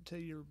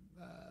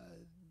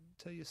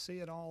see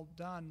it all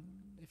done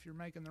if you're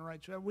making the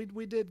right choice.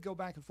 We did go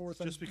back and forth.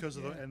 Just because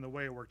of the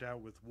way it worked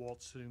out with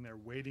Walt sitting there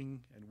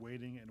waiting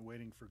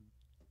for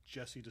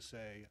Jesse to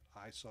say,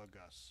 "I saw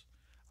Gus."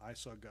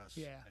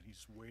 Yeah. And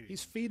he's waiting.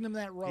 He's feeding him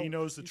that rope. He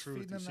knows the He's truth.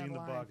 feeding He's him seen the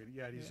that bug. line.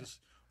 And he's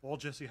just, all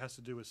Jesse has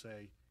to do is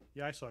say,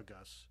 "Yeah, I saw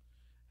Gus,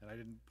 and I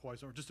didn't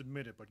poison," or just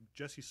admit it. But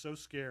Jesse's so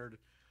scared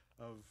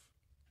of,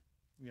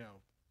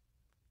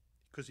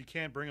 because he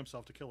can't bring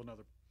himself to kill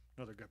another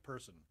good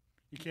person.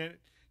 He can't,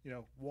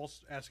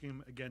 Walt's asking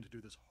him again to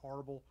do this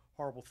horrible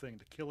thing,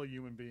 to kill a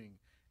human being,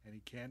 and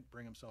he can't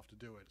bring himself to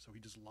do it. So he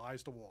just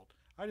lies to Walt.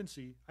 I didn't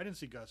see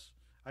Gus.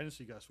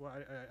 Well,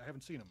 I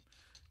haven't seen him.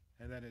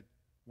 And then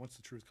once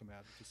the truth comes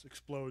out, it just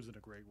explodes in a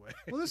great way.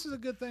 Well, this is a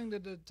good thing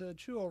to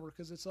chew over,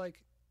 because it's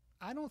like,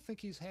 I don't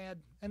think he's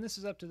had, and this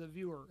is up to the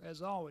viewer,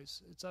 as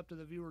always. It's up to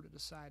the viewer to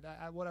decide.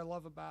 What I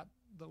love about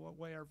the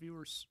way our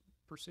viewers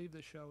perceive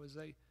this show is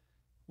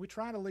we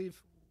try to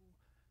leave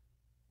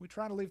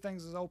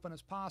things as open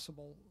as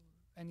possible,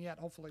 and yet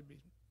hopefully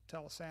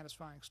tell a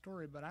satisfying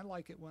story. But I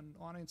like it when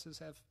audiences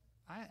have.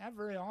 I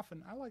very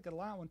often like it a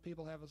lot when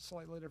people have a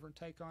slightly different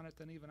take on it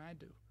than even I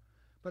do.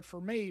 But for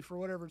me, for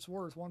whatever it's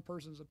worth, one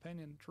person's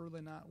opinion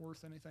truly not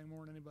worth anything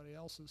more than anybody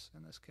else's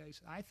in this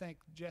case. I think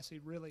Jesse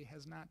really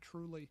has not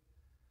truly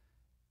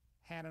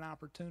had an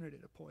opportunity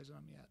to poison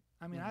him yet.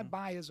 I mean, I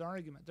buy his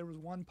argument. There was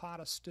one pot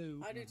of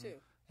stew. I do too.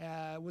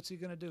 What's he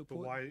going to do? But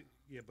why?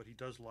 Yeah, but he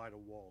does lie to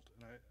Walt.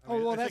 And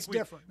I that's think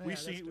different. Yeah,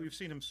 We've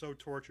seen him so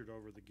tortured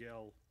over the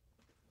Gale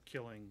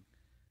killing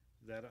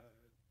that,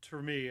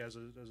 for me, as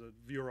a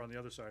viewer on the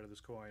other side of this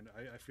coin,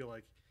 I feel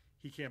like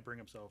he can't bring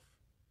himself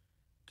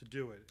to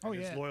do it. And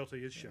his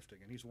loyalty is shifting,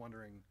 and he's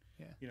wondering.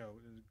 Yeah.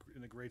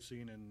 In the great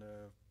scene in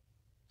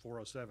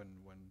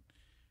 407 when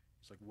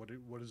he's like,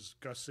 "What is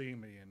Gus seeing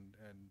me?"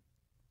 and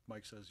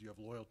Mike says, "You have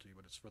loyalty,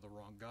 but it's for the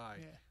wrong guy."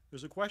 Yeah.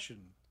 There's a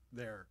question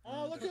there.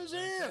 Oh, look who's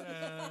here!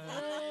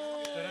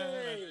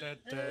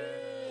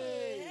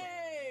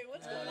 Hey,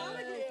 what's going on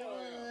with you?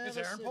 It's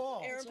Aaron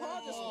Paul. Aaron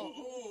Paul just.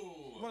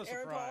 What a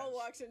Aaron surprise. Paul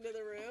walks into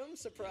the room,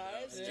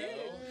 surprised. Dude,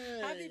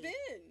 how have you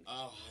been?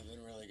 Oh, I've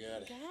been really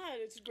good. God,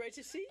 it's great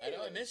to see you. I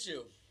know, I miss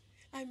you.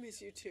 I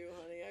miss you too,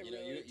 honey. I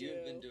really do.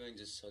 You've been doing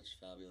just such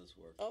fabulous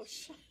work. Oh,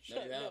 shut you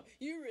up. have. No,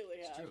 you really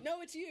have. true.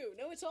 No, it's you.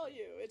 No, it's all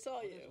you. It's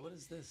all you. What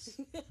is this?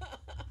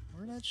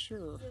 We're not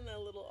sure. In that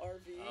little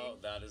RV. Oh,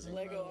 that is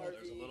Lego incredible. RV.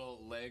 There's a little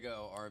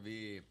Lego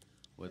RV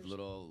with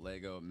little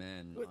Lego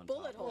men With on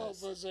bullet top of it.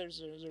 holes. Was there's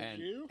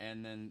you?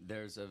 And then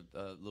there's a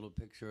little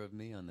picture of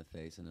me on the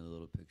face and a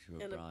little picture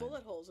of And the Brian.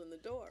 bullet holes in the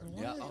door.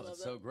 Yeah, I oh, love it's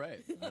that. so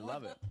great. I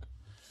love it.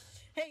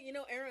 Hey,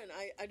 Aaron,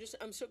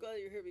 I'm so glad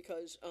you're here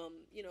because,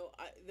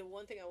 the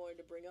one thing I wanted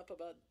to bring up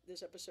about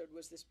this episode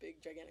was this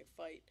big, gigantic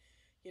fight,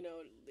 you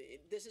know,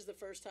 this is the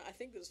first time. I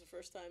think this is the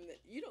first time that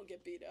you don't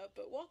get beat up,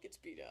 but Walt gets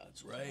beat up.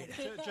 That's right.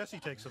 Jesse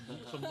takes some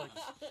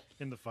licks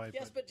in the fight.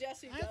 Yes, but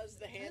Jesse does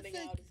the handing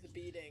out of the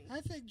beating.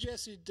 I think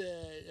Jesse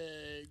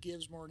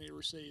gives more than he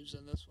receives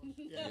in this one.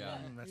 Yeah,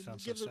 that he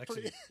sounds so gives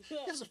sexy.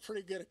 gives a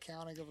pretty good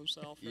accounting of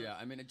himself. Yeah,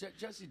 I mean,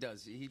 Jesse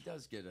does. He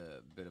does get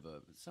a bit of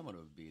somewhat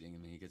of a beating. I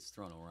mean, he gets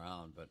thrown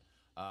around, but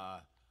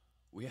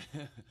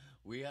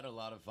we had a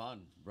lot of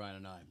fun, Brian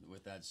and I,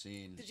 with that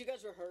scene. Did you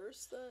guys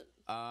rehearse that?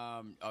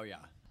 Oh yeah.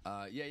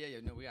 Yeah.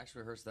 No, we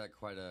actually rehearsed that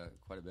quite a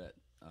bit.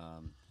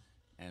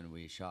 And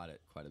we shot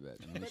it quite a bit.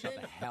 I mean, we shot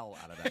the hell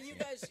out of that. And you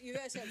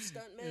guys have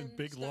stuntmen, In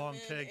big, long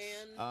takes.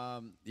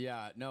 And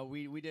Yeah, no,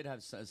 we did have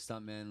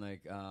stuntmen.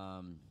 Like,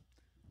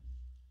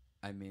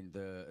 I mean,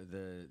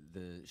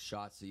 the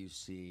shots that you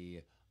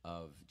see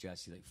of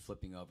Jesse like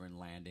flipping over and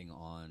landing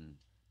on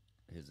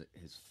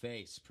his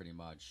face, pretty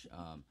much,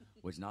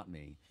 was not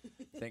me.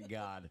 Thank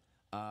God,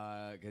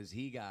 because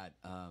he got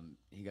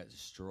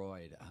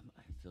destroyed.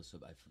 I feel so.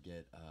 I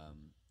forget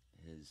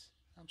his.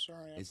 I'm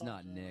sorry. It's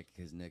not Nick,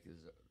 because Nick is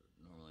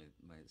normally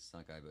my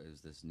stunt guy, but it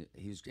was this.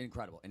 He was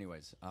incredible.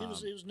 Anyways, he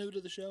was new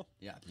to the show.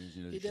 Yeah, he was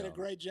new to the He show. did a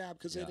great job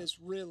because it is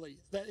really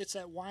it's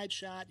that wide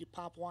shot. You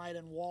pop wide,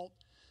 and Walt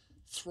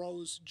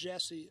throws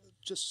Jesse,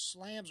 just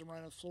slams him right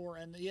on the floor.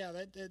 And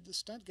the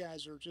stunt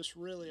guys are just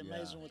really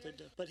amazing what they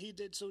do. But he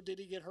did. So did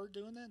he get hurt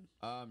doing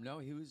that? No,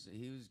 he was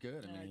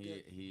good. I mean,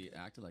 good. he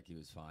acted like he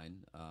was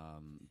fine.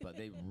 But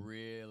they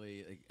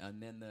really,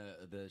 and then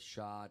the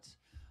shot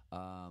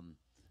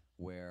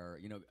where,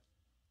 you know,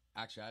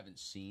 actually I haven't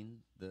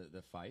seen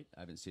the fight. I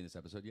haven't seen this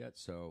episode yet,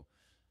 so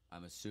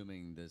I'm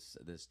assuming this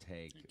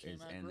take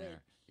is in great.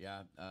 there.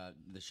 Yeah,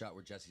 the shot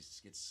where Jesse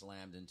gets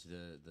slammed into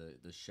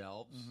the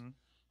shelves. Mm-hmm.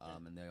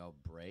 And they all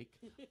break.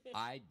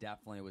 I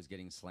definitely was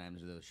getting slammed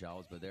into those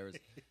shelves, but there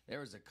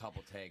was a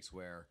couple takes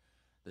where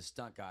the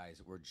stunt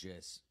guys were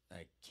just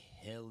like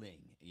killing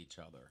each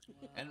other,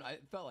 and I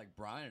felt like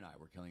Brian and I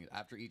were killing it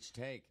after each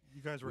take.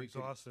 You guys were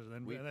exhausted,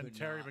 and then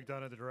Terry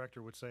McDonough, the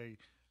director, would say,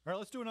 "All right,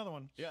 let's do another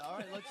one." Yeah, all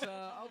right, let's.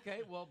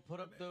 Okay, well, put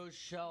up those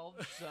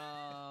shelves,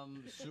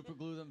 super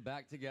glue them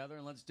back together,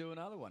 and let's do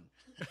another one.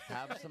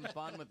 Have some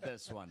fun with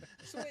this one.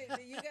 So wait,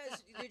 you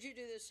guys, did you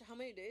do this? How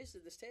many days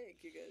did this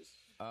take, you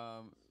guys?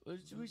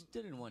 We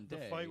did it in one day.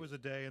 The fight was a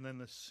day, and then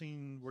the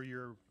scene where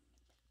you're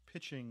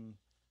pitching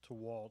to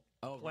Walt,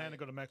 plan to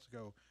go to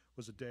Mexico,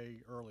 was a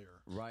day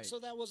earlier. Right. So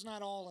that was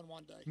not all in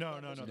one day. No.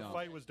 The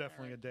fight was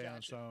definitely a day on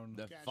its own.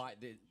 The fight.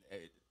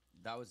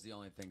 That was the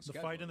only thing. The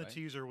fight and the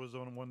teaser was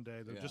on one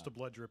day. There was just the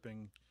blood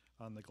dripping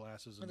on the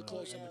glasses and the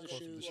close up of the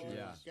shoes.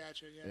 Yeah.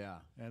 Gotcha. Yeah.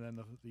 And then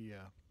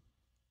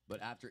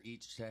But after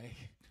each take,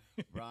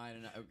 Brian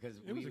and I,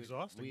 because it was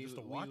exhausting just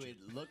to watch we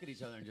would look at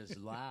each other and just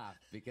laugh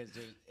because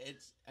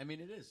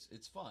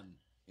it's fun.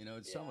 You know,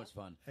 it's so much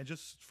fun. And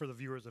just for the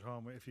viewers at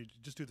home, if you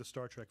just do the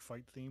Star Trek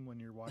fight theme when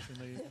you're watching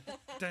it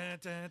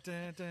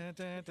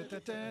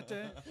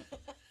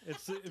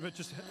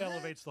just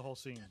elevates the whole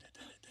scene.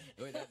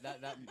 Wait,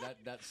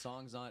 that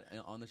song's on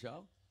the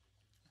show?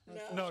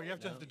 No, you have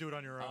to do it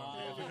on your own.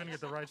 If you're going to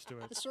get the rights to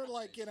it. It's sort of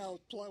like, you know,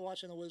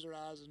 watching The Wizard of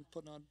Oz and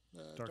putting on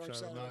Dark Side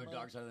of the Moon.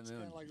 Dark Side of the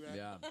Moon. It's kind of like that.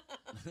 Yeah.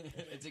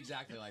 It's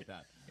exactly like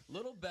that. A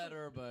little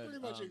better, but... Pretty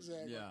much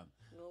exactly. Yeah.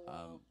 Oh,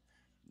 wow.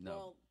 No.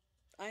 Well,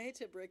 I hate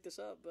to break this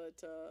up,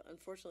 but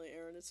unfortunately,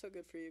 Aaron, it's so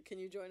good for you. Can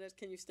you join us?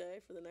 Can you stay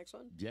for the next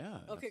one? Yeah.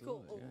 Okay,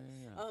 absolutely. cool.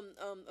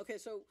 Yeah. Okay,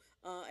 so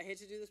I hate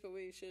to do this, but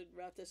we should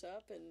wrap this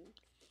up and,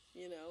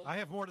 you know. I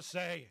have more to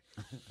say.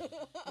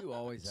 You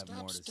always have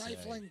more to Stop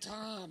stifling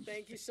Tom.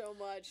 Thank you so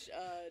much,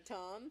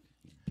 Tom,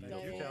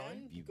 Thank you,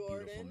 Diane, You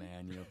Gordon, beautiful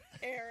man, you.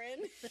 Aaron,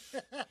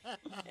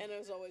 and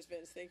as always,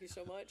 Vince. Thank you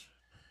so much.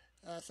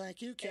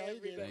 Thank you, Kelly.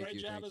 You did a great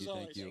job as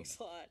always. Thanks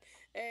a lot.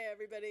 Hey,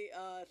 everybody.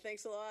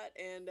 Thanks a lot,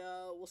 and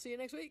we'll see you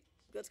next week.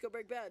 Let's go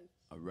break bad.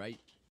 All right.